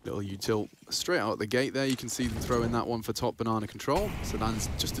 Little util straight out the gate there. You can see them throw in that one for top banana control. So that's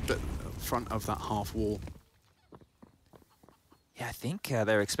just a bit front of that half wall. Yeah, I think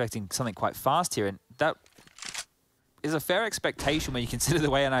they're expecting something quite fast here, and that is a fair expectation when you consider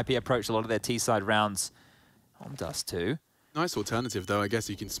the way NIP approached a lot of their T-side rounds. Home dust too. Nice alternative though. I guess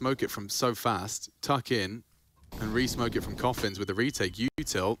you can smoke it from so fast, tuck in, and re-smoke it from coffins with the retake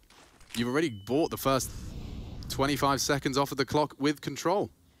util. You've already bought the first 25 seconds off of the clock with control.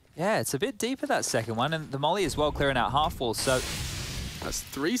 Yeah, it's a bit deeper, that second one, and the molly is well clearing out half wall, so... That's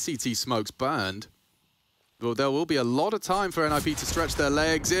 3 CT smokes burned. Well, there will be a lot of time for NIP to stretch their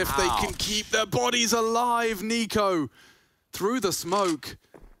legs if they can keep their bodies alive. Nico, through the smoke,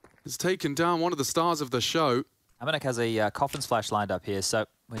 has taken down one of the stars of the show. Aminek has a coffins flash lined up here, so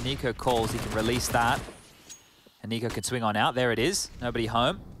when Nico calls, he can release that. And Nico can swing on out. There it is. Nobody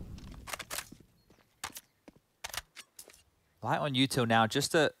home. Light on util now.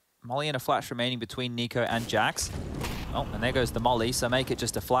 Just a molly and a flash remaining between Nico and Jax. Oh, and there goes the molly, so make it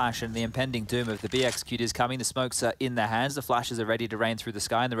just a flash, and the impending doom of the B execute is coming. The smokes are in their hands. The flashes are ready to rain through the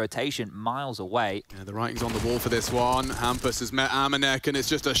sky, and the rotation miles away. Yeah, the writing's on the wall for this one. Hampus has met Aminek, and it's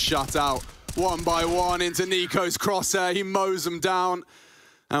just a shutout. 1 by 1 into Nico's crosshair. He mows them down,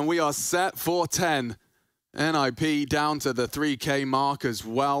 and we are set for 10. NIP down to the 3K mark as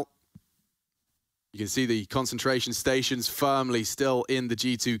well. You can see the concentration stations firmly still in the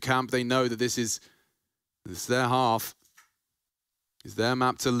G2 camp. They know that this is their half. It's their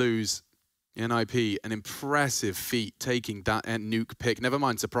map to lose. NIP, an impressive feat taking that nuke pick. Never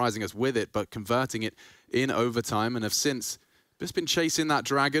mind surprising us with it, but converting it in overtime, and have since just been chasing that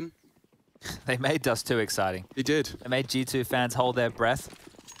dragon. They made Dust 2 exciting. They did. They made G2 fans hold their breath.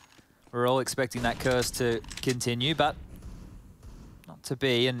 We're all expecting that curse to continue, but not to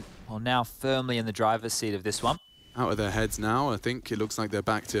be, and well, now firmly in the driver's seat of this one. Out of their heads now. I think it looks like they're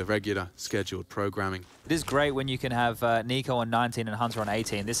back to regular scheduled programming. It is great when you can have Nico on 19 and Hunter on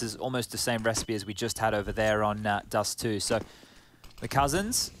 18. This is almost the same recipe as we just had over there on Dust 2. So the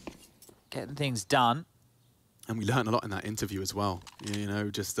cousins getting things done. And we learned a lot in that interview as well. You know,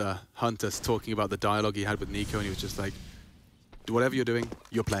 just Hunter talking about the dialogue he had with Nico, and he was just like, whatever you're doing,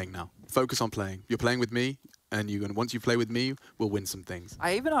 you're playing now. Focus on playing. You're playing with me, and once you play with me, we'll win some things.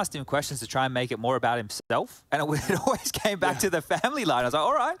 I even asked him questions to try and make it more about himself, and it always came back to the family line. I was like,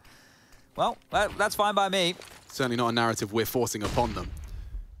 all right, well, that's fine by me. Certainly not a narrative we're forcing upon them.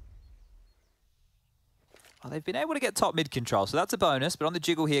 Well, they've been able to get top mid control, so that's a bonus. But on the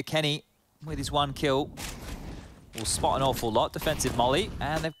jiggle here, Kenny, with his 1 kill, will spot an awful lot. Defensive molly,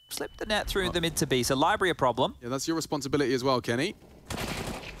 and they've slipped the net through the mid to B. So library a problem. Yeah, that's your responsibility as well, Kenny.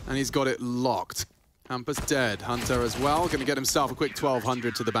 And he's got it locked. Hampus dead. Hunter as well. Going to get himself a quick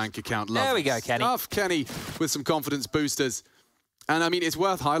 1,200 to the bank account. Lovely there we go, Kenny. Stuff, Kenny, with some confidence boosters. And I mean, it's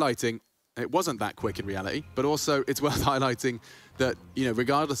worth highlighting, it wasn't that quick in reality, but also it's worth highlighting that, you know,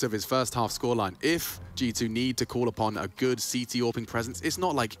 regardless of his first half scoreline, if G2 need to call upon a good CT AWPing presence, it's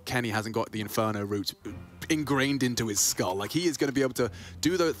not like Kenny hasn't got the Inferno route ingrained into his skull. Like, he is going to be able to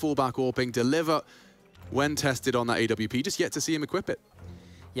do the fullback AWPing, deliver when tested on that AWP, just yet to see him equip it.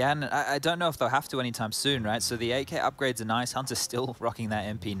 Yeah, and I don't know if they'll have to anytime soon, right? So the AK upgrades are nice. Hunter's still rocking that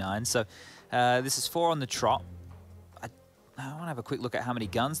MP9. So this is 4 on the trot. I want to have a quick look at how many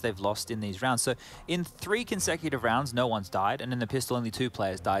guns they've lost in these rounds. So in 3 consecutive rounds, no one's died, and in the pistol, only 2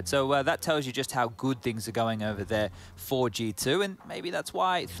 players died. So that tells you just how good things are going over there for G2, and maybe that's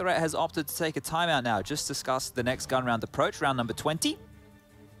why Threat has opted to take a timeout now. Just discuss the next gun round approach, round number 20.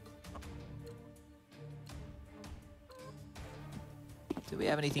 Do we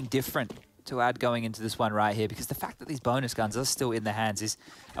have anything different to add going into this one right here? Because the fact that these bonus guns are still in their hands is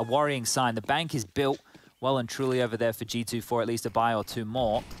a worrying sign. The bank is built well and truly over there for G2 for at least a buy or 2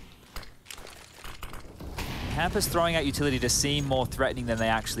 more. Hampus throwing out utility to seem more threatening than they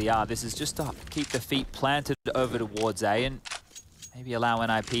actually are. This is just to keep the feet planted over towards A and maybe allow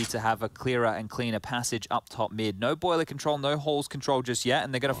NIP to have a clearer and cleaner passage up top mid. No boiler control, no holes control just yet,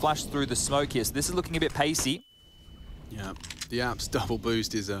 and they're going to flash through the smoke here. So this is looking a bit pacey. Yeah, the app's double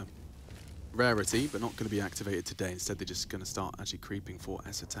boost is a rarity, but not going to be activated today. Instead, they're just going to start actually creeping for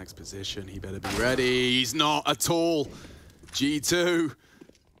S-Attack's position. He better be ready. He's not at all. G2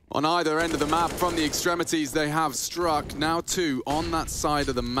 on either end of the map from the extremities. They have struck. Now 2 on that side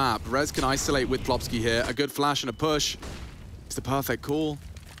of the map. Rez can isolate with Plopsky here. A good flash and a push. It's the perfect call.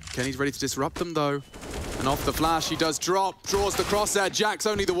 Kenny's ready to disrupt them, though. And off the flash, he does drop. Draws the crosshair. Jack's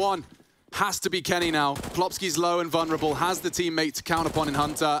only the one. Has to be Kenny now. Plopsky's low and vulnerable, has the teammate to count upon in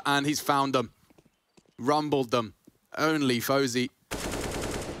Hunter, and he's found them. Rumbled them. Only Fozy.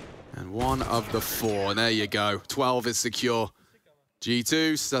 And 1 of the 4. There you go. 12 is secure.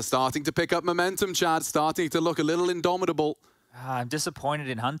 G2 starting to pick up momentum, Chad. Starting to look a little indomitable. I'm disappointed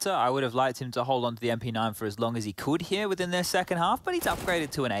in Hunter. I would have liked him to hold on to the MP9 for as long as he could here within their second half, but he's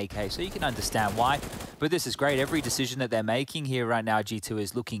upgraded to an AK, so you can understand why. But this is great. Every decision that they're making here right now, G2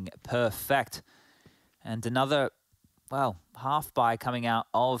 is looking perfect. And another, well, half buy coming out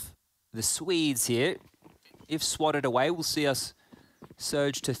of the Swedes here. If swatted away, we'll see us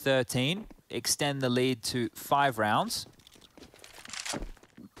surge to 13, extend the lead to 5 rounds.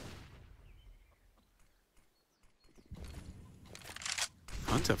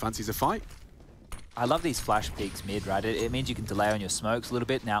 Hunter fancies a fight. I love these flash peaks mid, right? It means you can delay on your smokes a little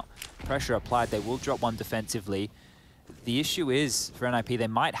bit. Now, pressure applied, they will drop 1 defensively. The issue is, for NIP, they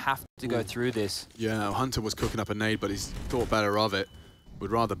might have to go through this. Yeah, Hunter was cooking up a nade, but he's thought better of it.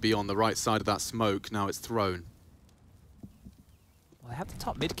 Would rather be on the right side of that smoke. Now it's thrown. Well, they have the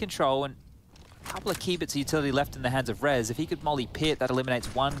top mid control and a couple of key bits of utility left in the hands of Rez. If he could molly Pit, that eliminates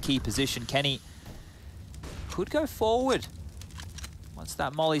 1 key position. Kenny could go forward once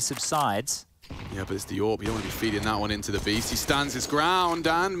that molly subsides. Yeah, but it's the AWP. You don't want to be feeding that one into the beast. He stands his ground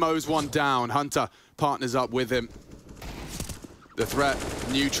and mows 1 down. Hunter partners up with him. The threat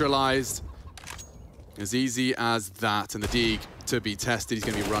neutralized. As easy as that. And the Deeg to be tested. He's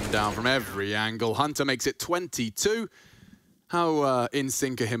going to be run down from every angle. Hunter makes it 22. How in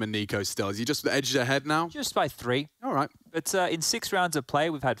sync are him and Nico still? Is he just edged ahead now? Just by 3. All right. But in 6 rounds of play,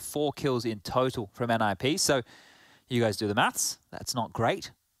 we've had 4 kills in total from NIP. So you guys do the maths. That's not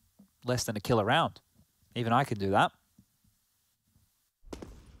great. Less than a kill a round. Even I can do that.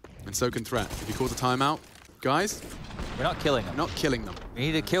 And so can Threat. If you call the timeout, guys, We're not killing them. Not killing them. We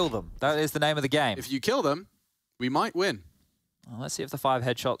need to kill them. That is the name of the game. If you kill them, we might win. Well, let's see if the 5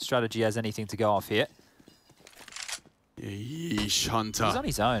 headshot strategy has anything to go off here. Yeesh, Hunter. He's on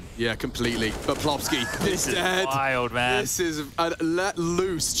his own. Yeah, completely. But Plopsky is dead. Wild, man. This is a let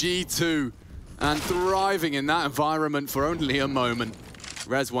loose G2 and thriving in that environment for only a moment.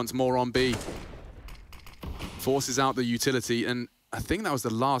 Rez wants more on B. Forces out the utility, and I think that was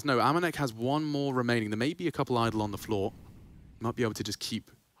the last. No, Amanek has one more remaining. There may be a couple idle on the floor. Might be able to just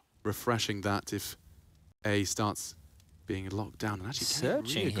keep refreshing that if A starts being locked down. And actually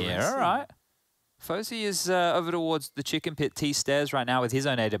searching really here, all right. Fozy is over towards the chicken pit T stairs right now with his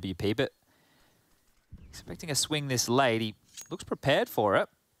own AWP, but expecting a swing this late. He looks prepared for it.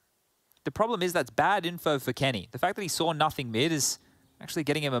 The problem is that's bad info for Kenny. The fact that he saw nothing mid is actually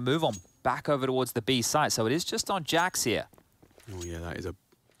getting him a move on back over towards the B site. So it is just on Jax here. Oh yeah, that is a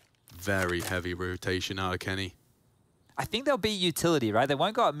very heavy rotation out of Kenny. I think there'll be utility, right? They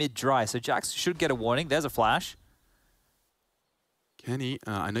won't go up mid-dry, so Jax should get a warning. There's a flash. Kenny,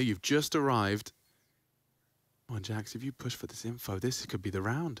 I know you've just arrived. Come on, Jax, if you push for this info, this could be the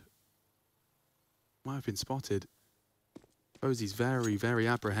round. Might have been spotted. Fozy's very, very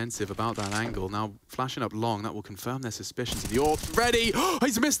apprehensive about that angle. Now, flashing up long, that will confirm their suspicions. The AWP ready!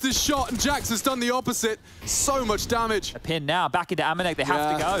 He's missed his shot, and Jax has done the opposite. So much damage. A pin now, back into Amanek, they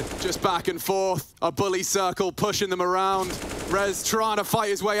have to go. Just back and forth. A bully circle, pushing them around. Rez trying to fight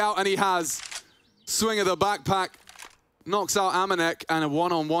his way out, and he has. Swing of the backpack. Knocks out Amanek, and a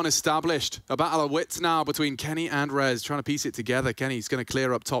one-on-one established. A battle of wits now between Kenny and Rez, trying to piece it together. Kenny's going to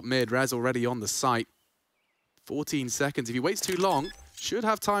clear up top mid. Rez already on the site. 14 seconds. If he waits too long, should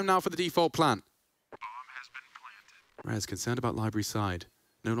have time now for the default plant. Rez concerned about library side.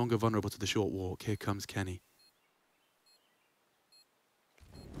 No longer vulnerable to the short walk. Here comes Kenny.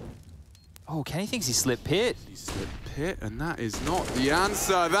 Oh, Kenny thinks he slipped pit. He slipped pit, and that is not the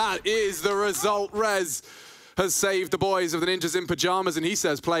answer. That is the result. Rez has saved the boys of the Ninjas in Pajamas, and he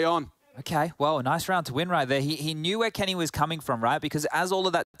says play on. Okay, well, a nice round to win right there. He knew where Kenny was coming from, right? Because as all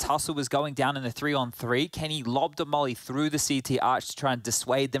of that tussle was going down in the 3-on-3, Kenny lobbed a molly through the CT arch to try and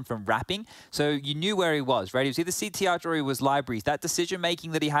dissuade them from wrapping. So you knew where he was, right? He was either CT arch or he was libraries. That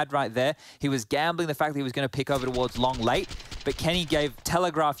decision-making that he had right there, he was gambling the fact that he was going to pick over towards long late, but Kenny gave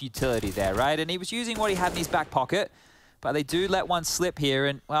telegraph utility there, right? And he was using what he had in his back pocket. But they do let one slip here,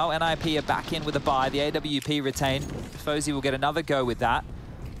 and, well, NIP are back in with a buy. The AWP retained. Fozy will get another go with that.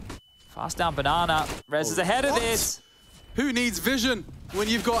 Fast down Banana. Rez is ahead of this. Who needs vision when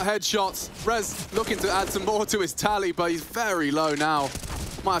you've got headshots? Rez looking to add some more to his tally, but he's very low now.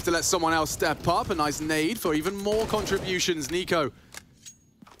 Might have to let someone else step up. A nice nade for even more contributions. Nico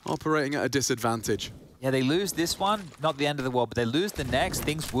operating at a disadvantage. Yeah, they lose this one, not the end of the world, but they lose the next.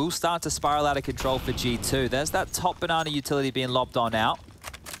 Things will start to spiral out of control for G2. There's that top Banana utility being lobbed on out.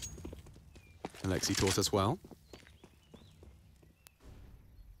 Alexi taught us well.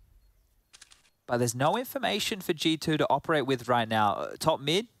 But there's no information for G2 to operate with right now. Top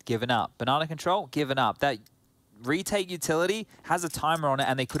mid, given up. Banana control, given up. That retake utility has a timer on it,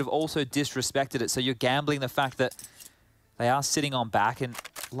 and they could have also disrespected it. So you're gambling the fact that they are sitting on back, and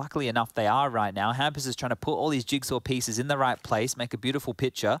luckily enough they are right now. Hampus is trying to put all these jigsaw pieces in the right place, make a beautiful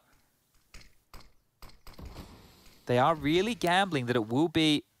picture. They are really gambling that it will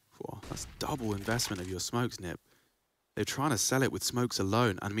be... Whoa, that's double investment of your smokes, Nip. They're trying to sell it with smokes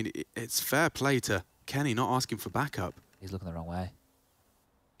alone. I mean, it's fair play to Kenny not asking for backup. He's looking the wrong way.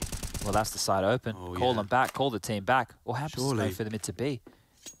 Well, that's the side open. Oh, call them back, call the team back. Or Hampus is going for the mid to B.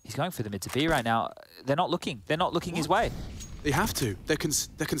 He's going for the mid to B right now. They're not looking. They're not looking his way. They have to. They're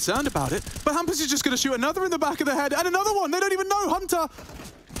concerned about it. But Hampus is just going to shoot another in the back of the head and another one. They don't even know. Hunter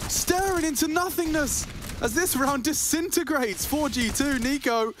staring into nothingness as this round disintegrates. 4G2.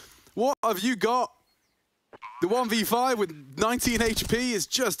 Nico, what have you got? The 1v5 with 19 HP is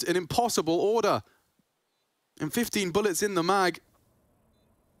just an impossible order. And 15 bullets in the mag.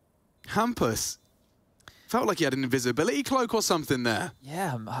 Hampus felt like he had an invisibility cloak or something there.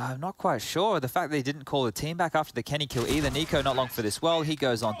 Yeah, I'm not quite sure. The fact they didn't call the team back after the Kenny kill either. Nico not long for this well. He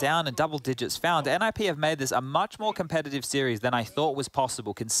goes on down and double digits found. NIP have made this a much more competitive series than I thought was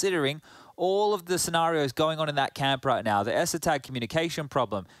possible, considering all of the scenarios going on in that camp right now. The ESA tag communication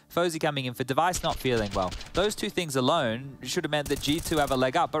problem, Fozy coming in for device not feeling well. Those two things alone should have meant that G2 have a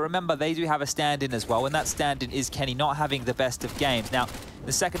leg up. But remember, they do have a stand-in as well, and that stand-in is Kenny not having the best of games. Now,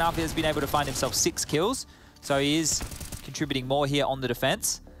 the second half, he has been able to find himself 6 kills, so he is contributing more here on the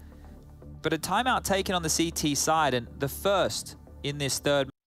defense. But a timeout taken on the CT side, and the first in this third.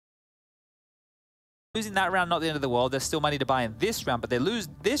 Losing that round, not the end of the world. There's still money to buy in this round, but they lose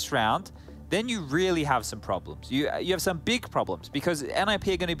this round. then you really have some problems. You have some big problems because NIP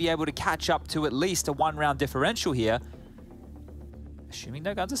are going to be able to catch up to at least a 1-round differential here. Assuming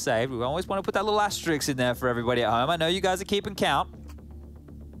no guns are saved. We always want to put that little asterisk in there for everybody at home. I know you guys are keeping count.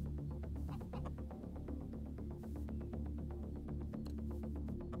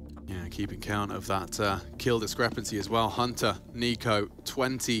 Yeah, keeping count of that kill discrepancy as well. Hunter, Nico,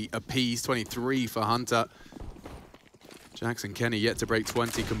 20 apiece, 23 for Hunter. Jackson, Kenny yet to break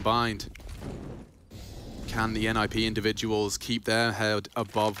 20 combined. Can the NIP individuals keep their head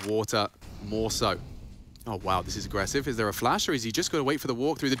above water more so? Oh, wow, this is aggressive. Is there a flash, or is he just going to wait for the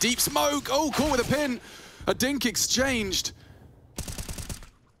walk through the deep smoke? Oh, caught with a pin. A dink exchanged.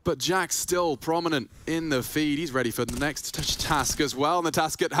 But Jack's still prominent in the feed. He's ready for the next task as well. And the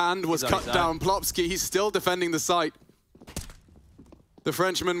task at hand was cut down Plopsky. He's still defending the site. The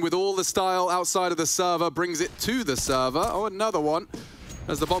Frenchman, with all the style outside of the server, brings it to the server. Oh, another one.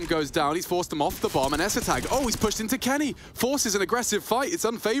 As the bomb goes down, he's forced him off the bomb, and Esatag, oh, he's pushed into Kenny. Forces an aggressive fight. It's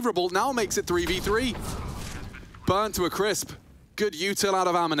unfavorable. Now makes it 3v3. Burned to a crisp. Good util out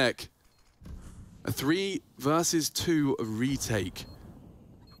of Amanek. A 3 versus 2 retake.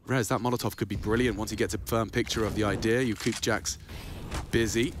 Rez, that Molotov could be brilliant once he gets a firm picture of the idea. You keep Jax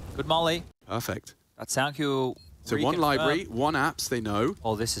busy. Good molly. Perfect. That sound cue. So one library, one apps, they know.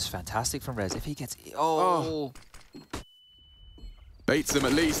 Oh, this is fantastic from Rez. If he gets... Oh. Baits them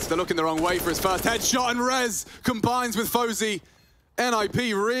at least. They're looking the wrong way for his first headshot, and Rez combines with Fozy.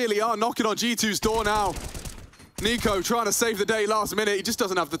 NIP really are knocking on G2's door now. Nico trying to save the day last minute. He just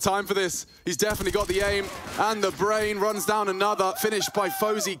doesn't have the time for this. He's definitely got the aim and the brain. Runs down another. Finished by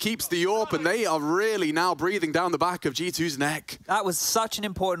Fozy. Keeps the AWP, and they are really now breathing down the back of G2's neck. That was such an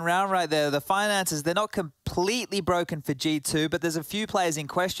important round right there. The finances, they're not completely broken for G2, but there's a few players in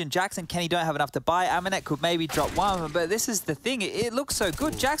question. Jax and Kenny don't have enough to buy. Amanek could maybe drop one, but this is the thing. It looks so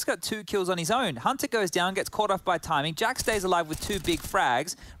good. Jax got 2 kills on his own. Hunter goes down, gets caught off by timing. Jax stays alive with 2 big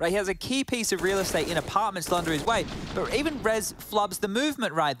frags. Right, he has a key piece of real estate in apartments under his way. But even Rez flubs the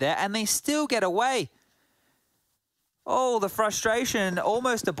movement right there, and they still get away. Oh, the frustration,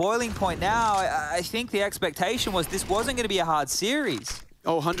 almost a boiling point now. I think the expectation was this wasn't going to be a hard series.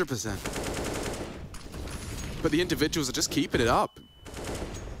 Oh, 100%. But the individuals are just keeping it up.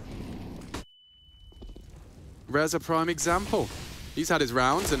 Rez, a prime example. He's had his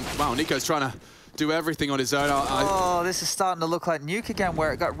rounds, and wow, Nico's trying to do everything on his own. Oh, this is starting to look like Nuke again,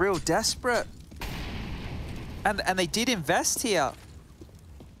 where it got real desperate. And they did invest here.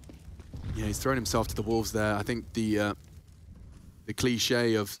 Yeah, he's thrown himself to the wolves there. I think the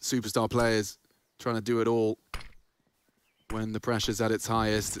cliche of superstar players trying to do it all when the pressure's at its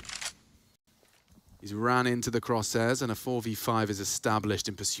highest. He's ran into the crosshairs, and a 4v5 is established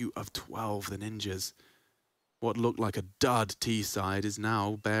in pursuit of 12 the Ninjas. What looked like a dud T-side is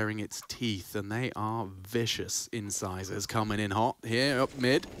now baring its teeth, and they are vicious incisors coming in hot here up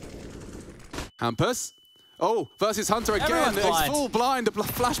mid. Hampus. Oh, versus Hunter again. It's full blind. The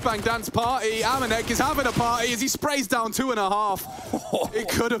flashbang dance party. Amanek is having a party as he sprays down 2.5. It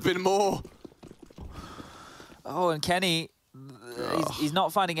could have been more. Oh, and Kenny, he's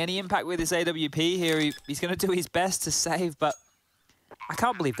not finding any impact with his AWP here. He's going to do his best to save, but I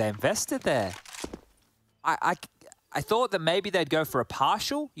can't believe they invested there. I thought that maybe they'd go for a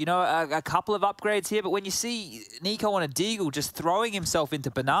partial, you know, a couple of upgrades here, but when you see Nico on a deagle just throwing himself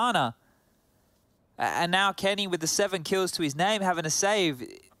into banana, and now Kenny with the 7 kills to his name having a save.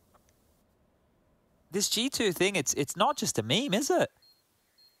 This G2 thing, it's not just a meme, is it?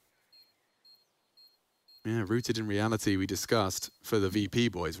 Yeah, rooted in reality we discussed for the VP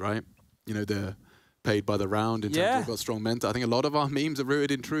boys, right? You know, they're paid by the round in terms of got strong mentor. I think a lot of our memes are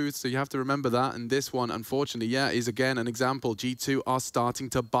rooted in truth, so you have to remember that. And this one, unfortunately, yeah, is again an example. G2 are starting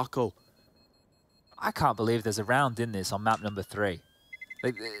to buckle. I can't believe there's a round in this on map number 3.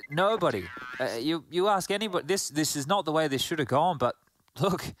 Like, nobody. You ask anybody, this is not the way this should have gone, but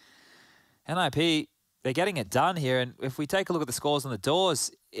look, NIP, they're getting it done here, and if we take a look at the scores on the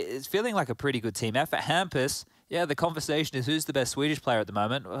doors, it's feeling like a pretty good team effort. Hampus, yeah, the conversation is who's the best Swedish player at the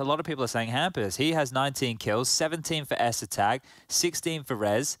moment. A lot of people are saying Hampus. He has 19 kills, 17 for Esatag, 16 for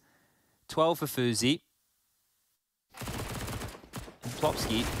Rez, 12 for Fozy. And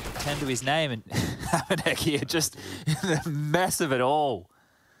Plopsky, 10 to his name, and Amanek here just in the mess of it all.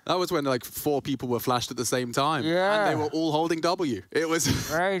 That was when like 4 people were flashed at the same time. Yeah. And they were all holding W. It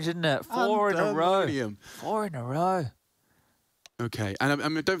was... Rage, isn't it? 4 in a row. 4 in a row. Okay, and I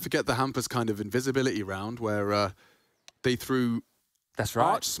mean, don't forget the Hampus kind of invisibility round where they threw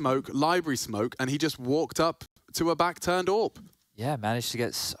arch smoke, library smoke, and he just walked up to a back-turned AWP. Yeah, managed to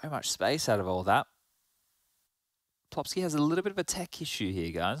get so much space out of all that. Plopsky has a little bit of a tech issue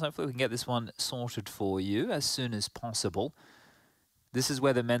here, guys. Hopefully we can get this one sorted for you as soon as possible. This is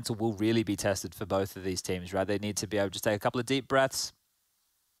where the mental will really be tested for both of these teams, right? They need to be able to just take a couple of deep breaths,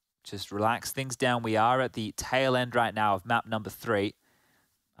 just relax things down. We are at the tail end right now of map number 3.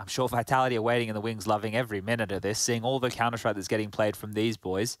 I'm sure Vitality are waiting in the wings, loving every minute of this, seeing all the Counter-Strike that's getting played from these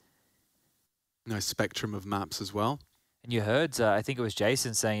boys. Nice spectrum of maps as well. And you heard, I think it was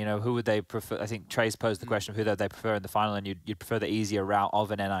Jason saying, you know, who would they prefer? I think Trace posed the question of who they prefer in the final, and you'd prefer the easier route of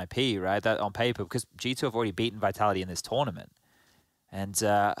an NIP, right? That on paper, because G2 have already beaten Vitality in this tournament. And,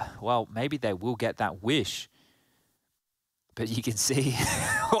 well, maybe they will get that wish. But you can see,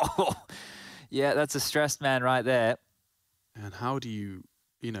 yeah, that's a stressed man right there. And how do you,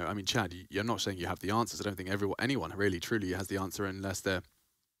 you know, I mean, Chad, you're not saying you have the answers. I don't think anyone really truly has the answer unless they're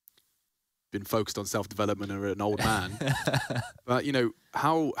been focused on self-development or an old man. But, you know,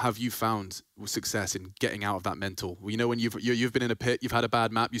 how have you found success in getting out of that mental? You know, when you've been in a pit, you've had a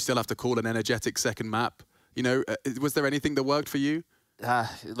bad map, you still have to call an energetic second map. You know, was there anything that worked for you?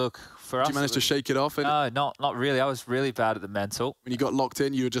 Look, for us... Did you manage to shake it off? No, not really. I was really bad at the mental. When you got locked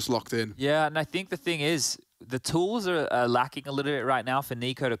in, you were just locked in. Yeah, and I think the thing is, the tools are lacking a little bit right now for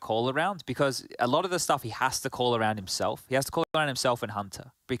Nico to call around, because a lot of the stuff he has to call around himself. He has to call around himself and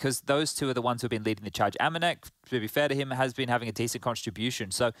Hunter, because those two are the ones who have been leading the charge. Amanek, to be fair to him, has been having a decent contribution.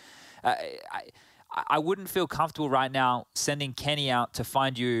 So I wouldn't feel comfortable right now sending Kenny out to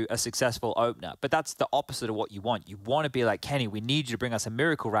find you a successful opener. But that's the opposite of what you want. You want to be like, Kenny, we need you to bring us a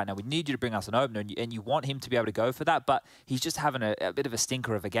miracle right now. We need you to bring us an opener. And you want him to be able to go for that. But he's just having a bit of a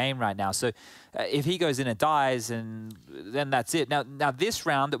stinker of a game right now. So if he goes in and dies, and then that's it. Now, this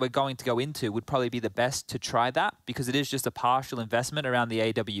round that we're going to go into would probably be the best to try that, because it is just a partial investment around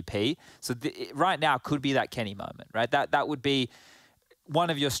the AWP. So right now could be that Kenny moment, right? That would be one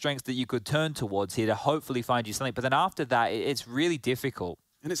of your strengths that you could turn towards here to hopefully find you something. But then after that, it's really difficult.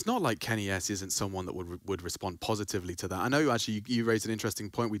 And it's not like Kenny S isn't someone that would respond positively to that. I know actually you raised an interesting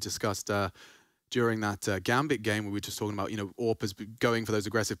point we discussed during that Gambit game where we were just talking about, you know, AWPers going for those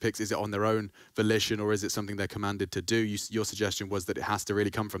aggressive picks. Is it on their own volition, or is it something they're commanded to do? Your suggestion was that it has to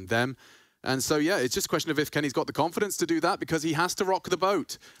really come from them. And so, yeah, it's just a question of if Kenny's got the confidence to do that, because he has to rock the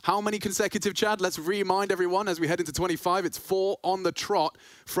boat. How many consecutive, Chad? Let's remind everyone as we head into 25. It's 4 on the trot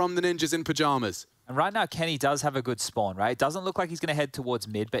from the Ninjas in Pajamas. And right now, Kenny does have a good spawn, right? It doesn't look like he's going to head towards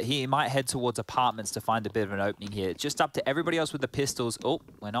mid, but he might head towards apartments to find a bit of an opening here. It's just up to everybody else with the pistols. Oh,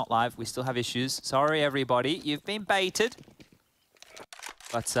 we're not live. We still have issues. Sorry, everybody. You've been baited.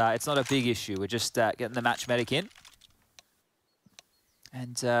 But it's not a big issue. We're just getting the match medic in.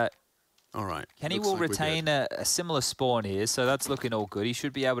 And... all right. Kenny will retain a similar spawn here, so that's looking all good. He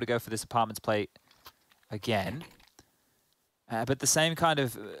should be able to go for this apartments plate again. But the same kind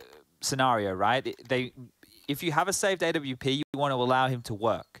of scenario, right? If you have a saved AWP, you want to allow him to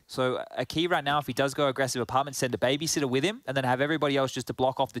work. So a key right now, if he does go aggressive apartment, send a babysitter with him, and then have everybody else just to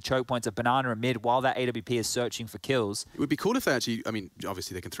block off the choke points of Banana and mid while that AWP is searching for kills. It would be cool if they actually, I mean,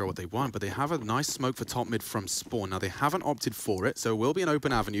 obviously they can throw what they want, but they have a nice smoke for top mid from spawn. Now, they haven't opted for it, so it will be an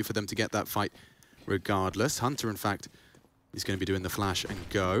open avenue for them to get that fight regardless. Hunter, in fact, is going to be doing the flash and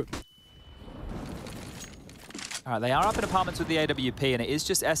go. All right, they are up in apartments with the AWP, and it is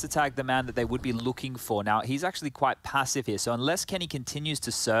just Esatag, the man that they would be looking for. Now, he's actually quite passive here, so unless Kenny continues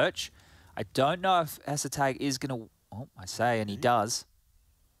to search, I don't know if Esatag is going to... Oh, I say, and he does.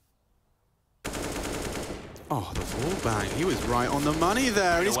 Oh, the wall bang. He was right on the money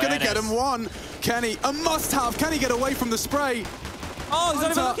there, and he's going to get him one. Kenny, a must-have. Can he get away from the spray? Oh, he's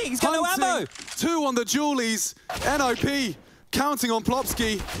not even looking. He's got no ammo. 2 on the Julies. NOP counting on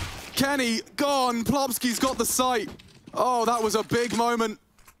Plopsky. Kenny gone. Plopsky's got the sight. Oh, that was a big moment.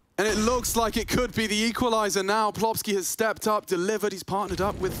 And it looks like it could be the equalizer now. Plopsky has stepped up, delivered. He's partnered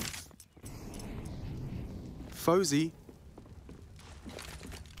up with Fozy.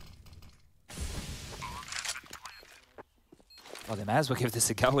 Well, they may as well give this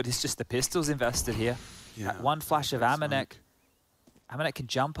a go. It is just the pistols invested here. Yeah. One flash of Amanek. Amanek can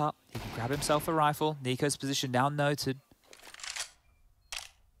jump up. He can grab himself a rifle. Nico's position now noted.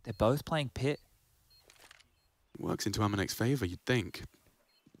 They're both playing pit. Works into Amanek's favor, you'd think.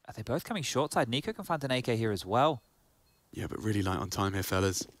 Are they both coming short side? Nico can find an AK here as well. Yeah, but really light on time here,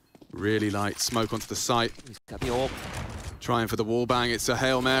 fellas. Really light. Smoke onto the site. He's got the AWP. Trying for the wall bang. It's a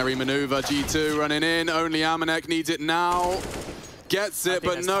Hail Mary maneuver. G2 running in. Only Amanek needs it now. Gets it,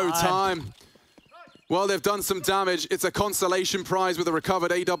 but no time. Well, they've done some damage. It's a consolation prize with a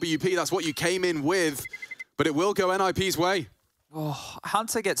recovered AWP. That's what you came in with. But it will go NIP's way. Oh,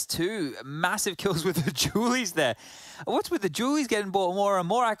 Hunter gets 2 massive kills with the Julies there. What's with the Julies getting bought more and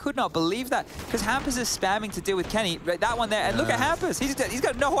more? I could not believe that, because Hampus is spamming to deal with Kenny. That one there, and look at Hampus. He's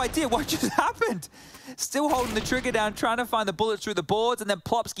got no idea what just happened. Still holding the trigger down, trying to find the bullets through the boards, and then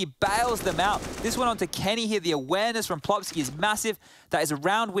Plopsky bails them out. This went on to Kenny here. The awareness from Plopsky is massive. That is a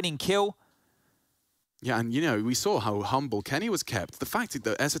round-winning kill. Yeah, and you know, we saw how humble Kenny was kept. The fact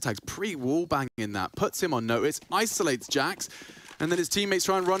that Esotags pre-wall banging that puts him on notice, isolates Jax, and then his teammates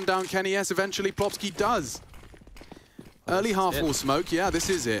try and run down Kenny S. Eventually, Plopsky does. Early half-wall smoke, yeah, this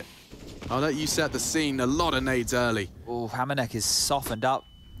is it. I'll let you set the scene. A lot of nades early. Oh, Amanek is softened up.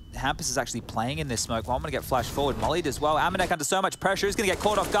 Hampus is actually playing in this smoke. Well, I'm going to get flashed forward. Mollied as well. Amanek under so much pressure. He's going to get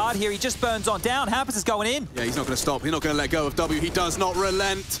caught off guard here. He just burns on down. Hampus is going in. Yeah, he's not going to stop. He's not going to let go of W. He does not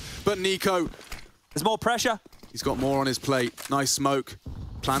relent. But Nico... There's more pressure. He's got more on his plate. Nice smoke.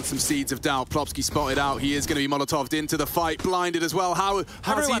 Plant some seeds of doubt. Plopsky spotted out. He is going to be Molotov'd into the fight. Blinded as well. How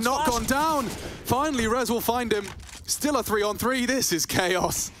has he not gone down? Finally, Rez will find him. Still a 3-on-3. This is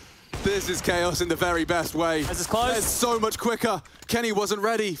chaos. This is chaos in the very best way. Rez is close. It's so much quicker. Kenny wasn't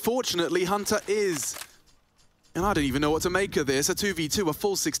ready. Fortunately, Hunter is. And I don't even know what to make of this. A 2v2, a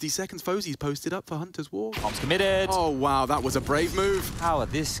full 60 seconds. Fozzy's posted up for Hunter's wall. Bomb's committed. Oh, wow. That was a brave move. How are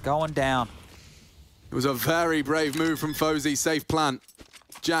this going down? It was a very brave move from Fozzy. Safe plant.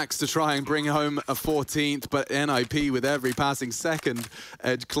 Jax to try and bring home a 14th, but NIP with every passing second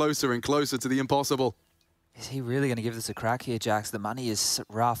edge closer and closer to the impossible. Is he really going to give this a crack here, Jax? The money is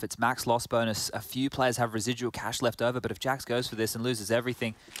rough. It's max loss bonus. A few players have residual cash left over, but if Jax goes for this and loses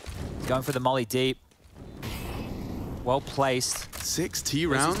everything, he's going for the molly deep. Well placed. 6 T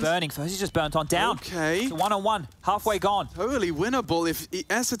rounds. Fozzy's burning. Fozzy's just burnt on down. Okay. It's a 1-on-1. Halfway gone. Totally winnable if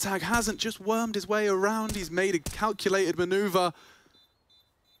Esotag hasn't just wormed his way around. He's made a calculated maneuver.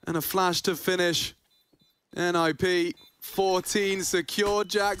 And a flash to finish. NIP 14 secure.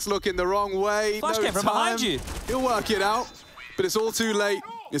 Jax looking the wrong way. Flash came from behind you. He'll work it out, but it's all too late.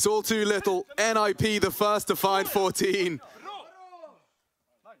 It's all too little. NIP the first to find 14.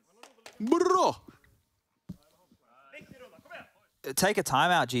 Bro. Take a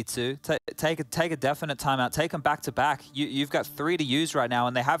timeout, G2. Take a definite timeout. Take them back to back. You've got 3 to use right now,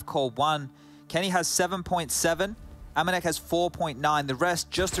 and they have called 1. Kenny has 7.7. Amanek has 4.9. The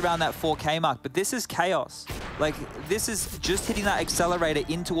rest just around that 4K mark. But this is chaos. Like, this is just hitting that accelerator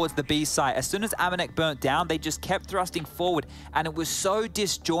in towards the B site. As soon as Amanek burnt down, they just kept thrusting forward, and it was so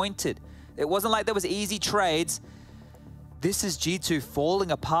disjointed. It wasn't like there was easy trades. This is G2 falling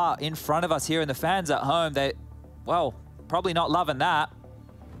apart in front of us here, and the fans at home, they, well, probably not loving that.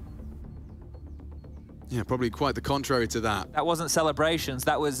 Yeah, probably quite the contrary to that. That wasn't celebrations,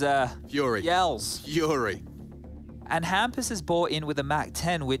 that was Fury. Yells. Fury. And Hampus is bought in with a Mac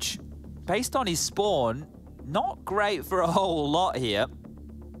 10, which, based on his spawn, not great for a whole lot here.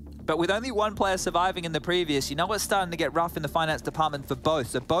 But with only 1 player surviving in the previous, you know it's starting to get rough in the finance department for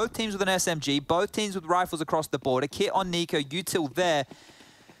both. So both teams with an SMG, both teams with rifles across the board. A kit on Nico, util there.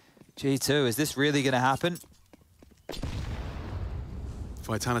 G2, is this really going to happen?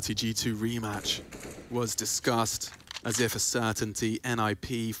 Vitality G2 rematch was discussed as if a certainty.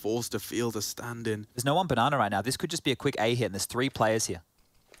 NIP forced to field a stand-in. There's no one banana right now. This could just be a quick A hit, and there's 3 players here.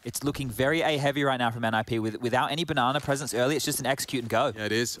 It's looking very A heavy right now from NIP. Without any banana presence early, it's just an execute and go. Yeah,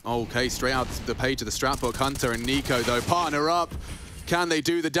 it is. Okay, straight out the page of the Stratbook. Hunter and Nico, though, partner up. Can they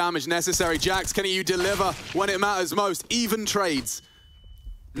do the damage necessary? Jax, can you deliver when it matters most? Even trades.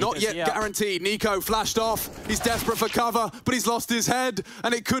 Not yet guaranteed. Nico flashed off. He's desperate for cover, but he's lost his head,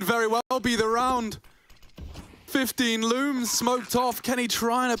 and it could very well be the round. 15 looms smoked off. Kenny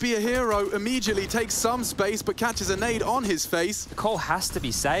trying to be a hero. Immediately takes some space, but catches a nade on his face. The call has to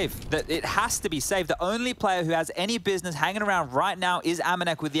be saved. It has to be saved. The only player who has any business hanging around right now is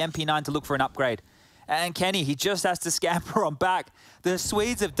Amanek with the MP9 to look for an upgrade. And Kenny, he just has to scamper on back. The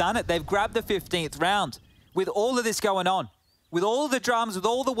Swedes have done it. They've grabbed the 15th round. With all of this going on, with all the drums, with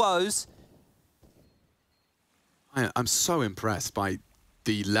all the woes. I'm so impressed by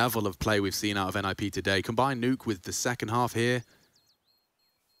the level of play we've seen out of NIP today. Combine Nuke with the second half here.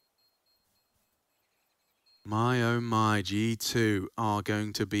 My oh my, G2 are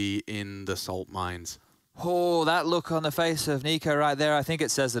going to be in the salt mines. Oh, that look on the face of Nico right there, I think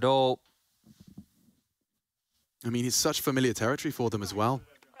it says it all. I mean, it's such familiar territory for them as well.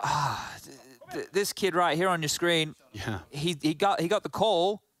 This kid right here on your screen, yeah, he got the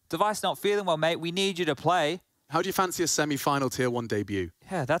call. Device not feeling well, mate. We need you to play. How do you fancy a semi-final Tier 1 debut?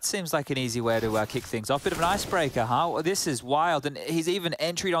 Yeah, that seems like an easy way to kick things off. Bit of an icebreaker, huh? Well, this is wild, and he's even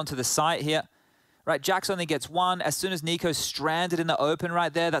entered onto the site here. Right, Jax only gets 1. As soon as Nico's stranded in the open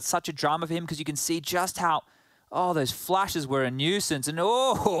right there, that's such a drama for him because you can see just how Oh, those flashes were a nuisance. And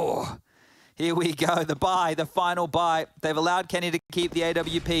oh, here we go. The buy, the final buy. They've allowed Kenny to keep the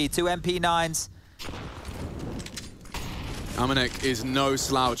AWP. 2 MP9s. Amanek is no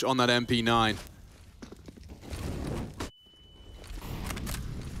slouch on that MP9.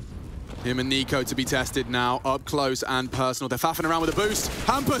 Him and Nico to be tested now, up close and personal. They're faffing around with a boost.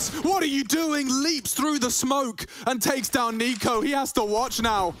 Hampus, what are you doing? Leaps through the smoke and takes down Nico. He has to watch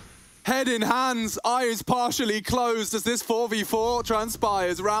now. Head in hands, eyes partially closed as this 4v4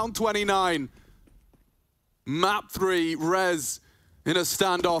 transpires. Round 29. Map 3, Rez in a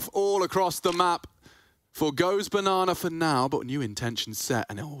standoff all across the map. Forgoes Banana for now, but new intentions set.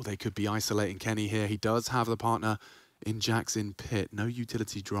 And oh, they could be isolating Kenny here. He does have the partner in Jax in pit. No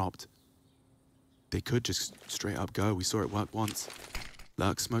utility dropped. They could just straight up go. We saw it work once.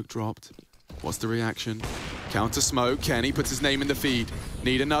 Lurk smoke dropped. What's the reaction? Counter smoke. Kenny puts his name in the feed.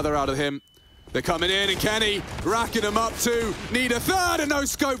 Need another out of him. They're coming in and Kenny racking them up too. Need a third and no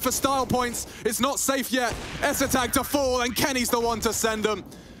scope for style points. It's not safe yet. S-Attack to fall and Kenny's the one to send them.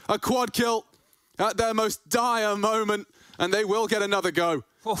 A quad kill at their most dire moment and they will get another go.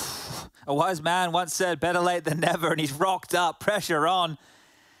 Oof. A wise man once said better late than never and he's rocked up, pressure on.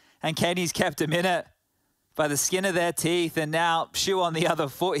 And Kenny's kept him in it by the skin of their teeth. And now, shoe on the other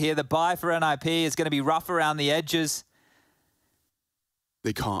foot here. The buy for NIP is going to be rough around the edges.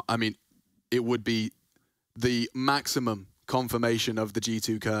 They can't. I mean, it would be the maximum confirmation of the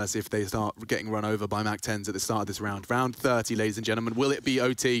G2 curse if they start getting run over by MAC-10s at the start of this round. Round 30, ladies and gentlemen. Will it be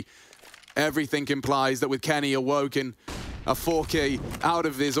OT? Everything implies that with Kenny awoken, a 4K out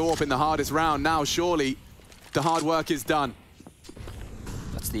of this AWP in the hardest round. Now, surely, the hard work is done.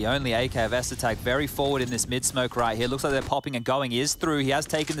 That's the only AK of S-Attack very forward in this mid-smoke right here. Looks like they're popping and going. He is through. He has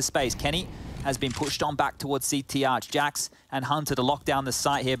taken the space. Kenny has been pushed on back towards CT Arch. Jax and Hunter to lock down the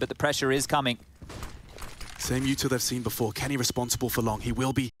site here, but the pressure is coming. Same util they've seen before. Kenny responsible for long. He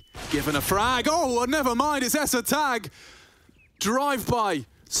will be given a frag. Oh, never mind. It's S-Attack. Drive-by.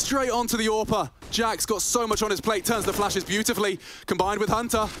 Straight onto the AWPer. Jax got so much on his plate, turns the flashes beautifully. Combined with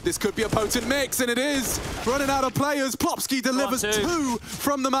Hunter, this could be a potent mix, and it is. Running out of players, Plopsky delivers 2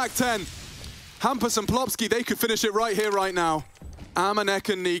 from the MAC-10. Hampus and Plopsky, they could finish it right here, right now.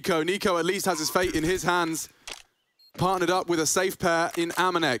 Amanek and Nico. Nico at least has his fate in his hands. Partnered up with a safe pair in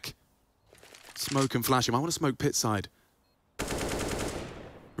Amanek. Smoke and flash him. I want to smoke pit side.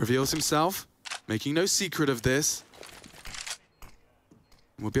 Reveals himself, making no secret of this.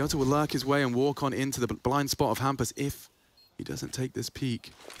 Will be able to lurk his way and walk on into the blind spot of Hampus if he doesn't take this peek.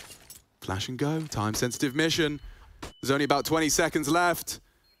 Flash and go, time-sensitive mission. There's only about 20 seconds left.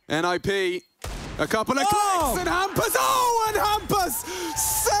 NIP, a couple of clicks and Hampus, and Hampus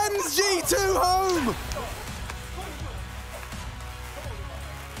sends G2 home!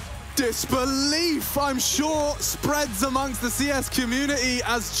 Disbelief, I'm sure, spreads amongst the CS community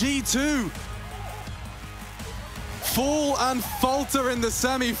as G2 fall and falter in the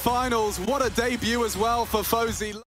semi-finals. What a debut as well for Fozy.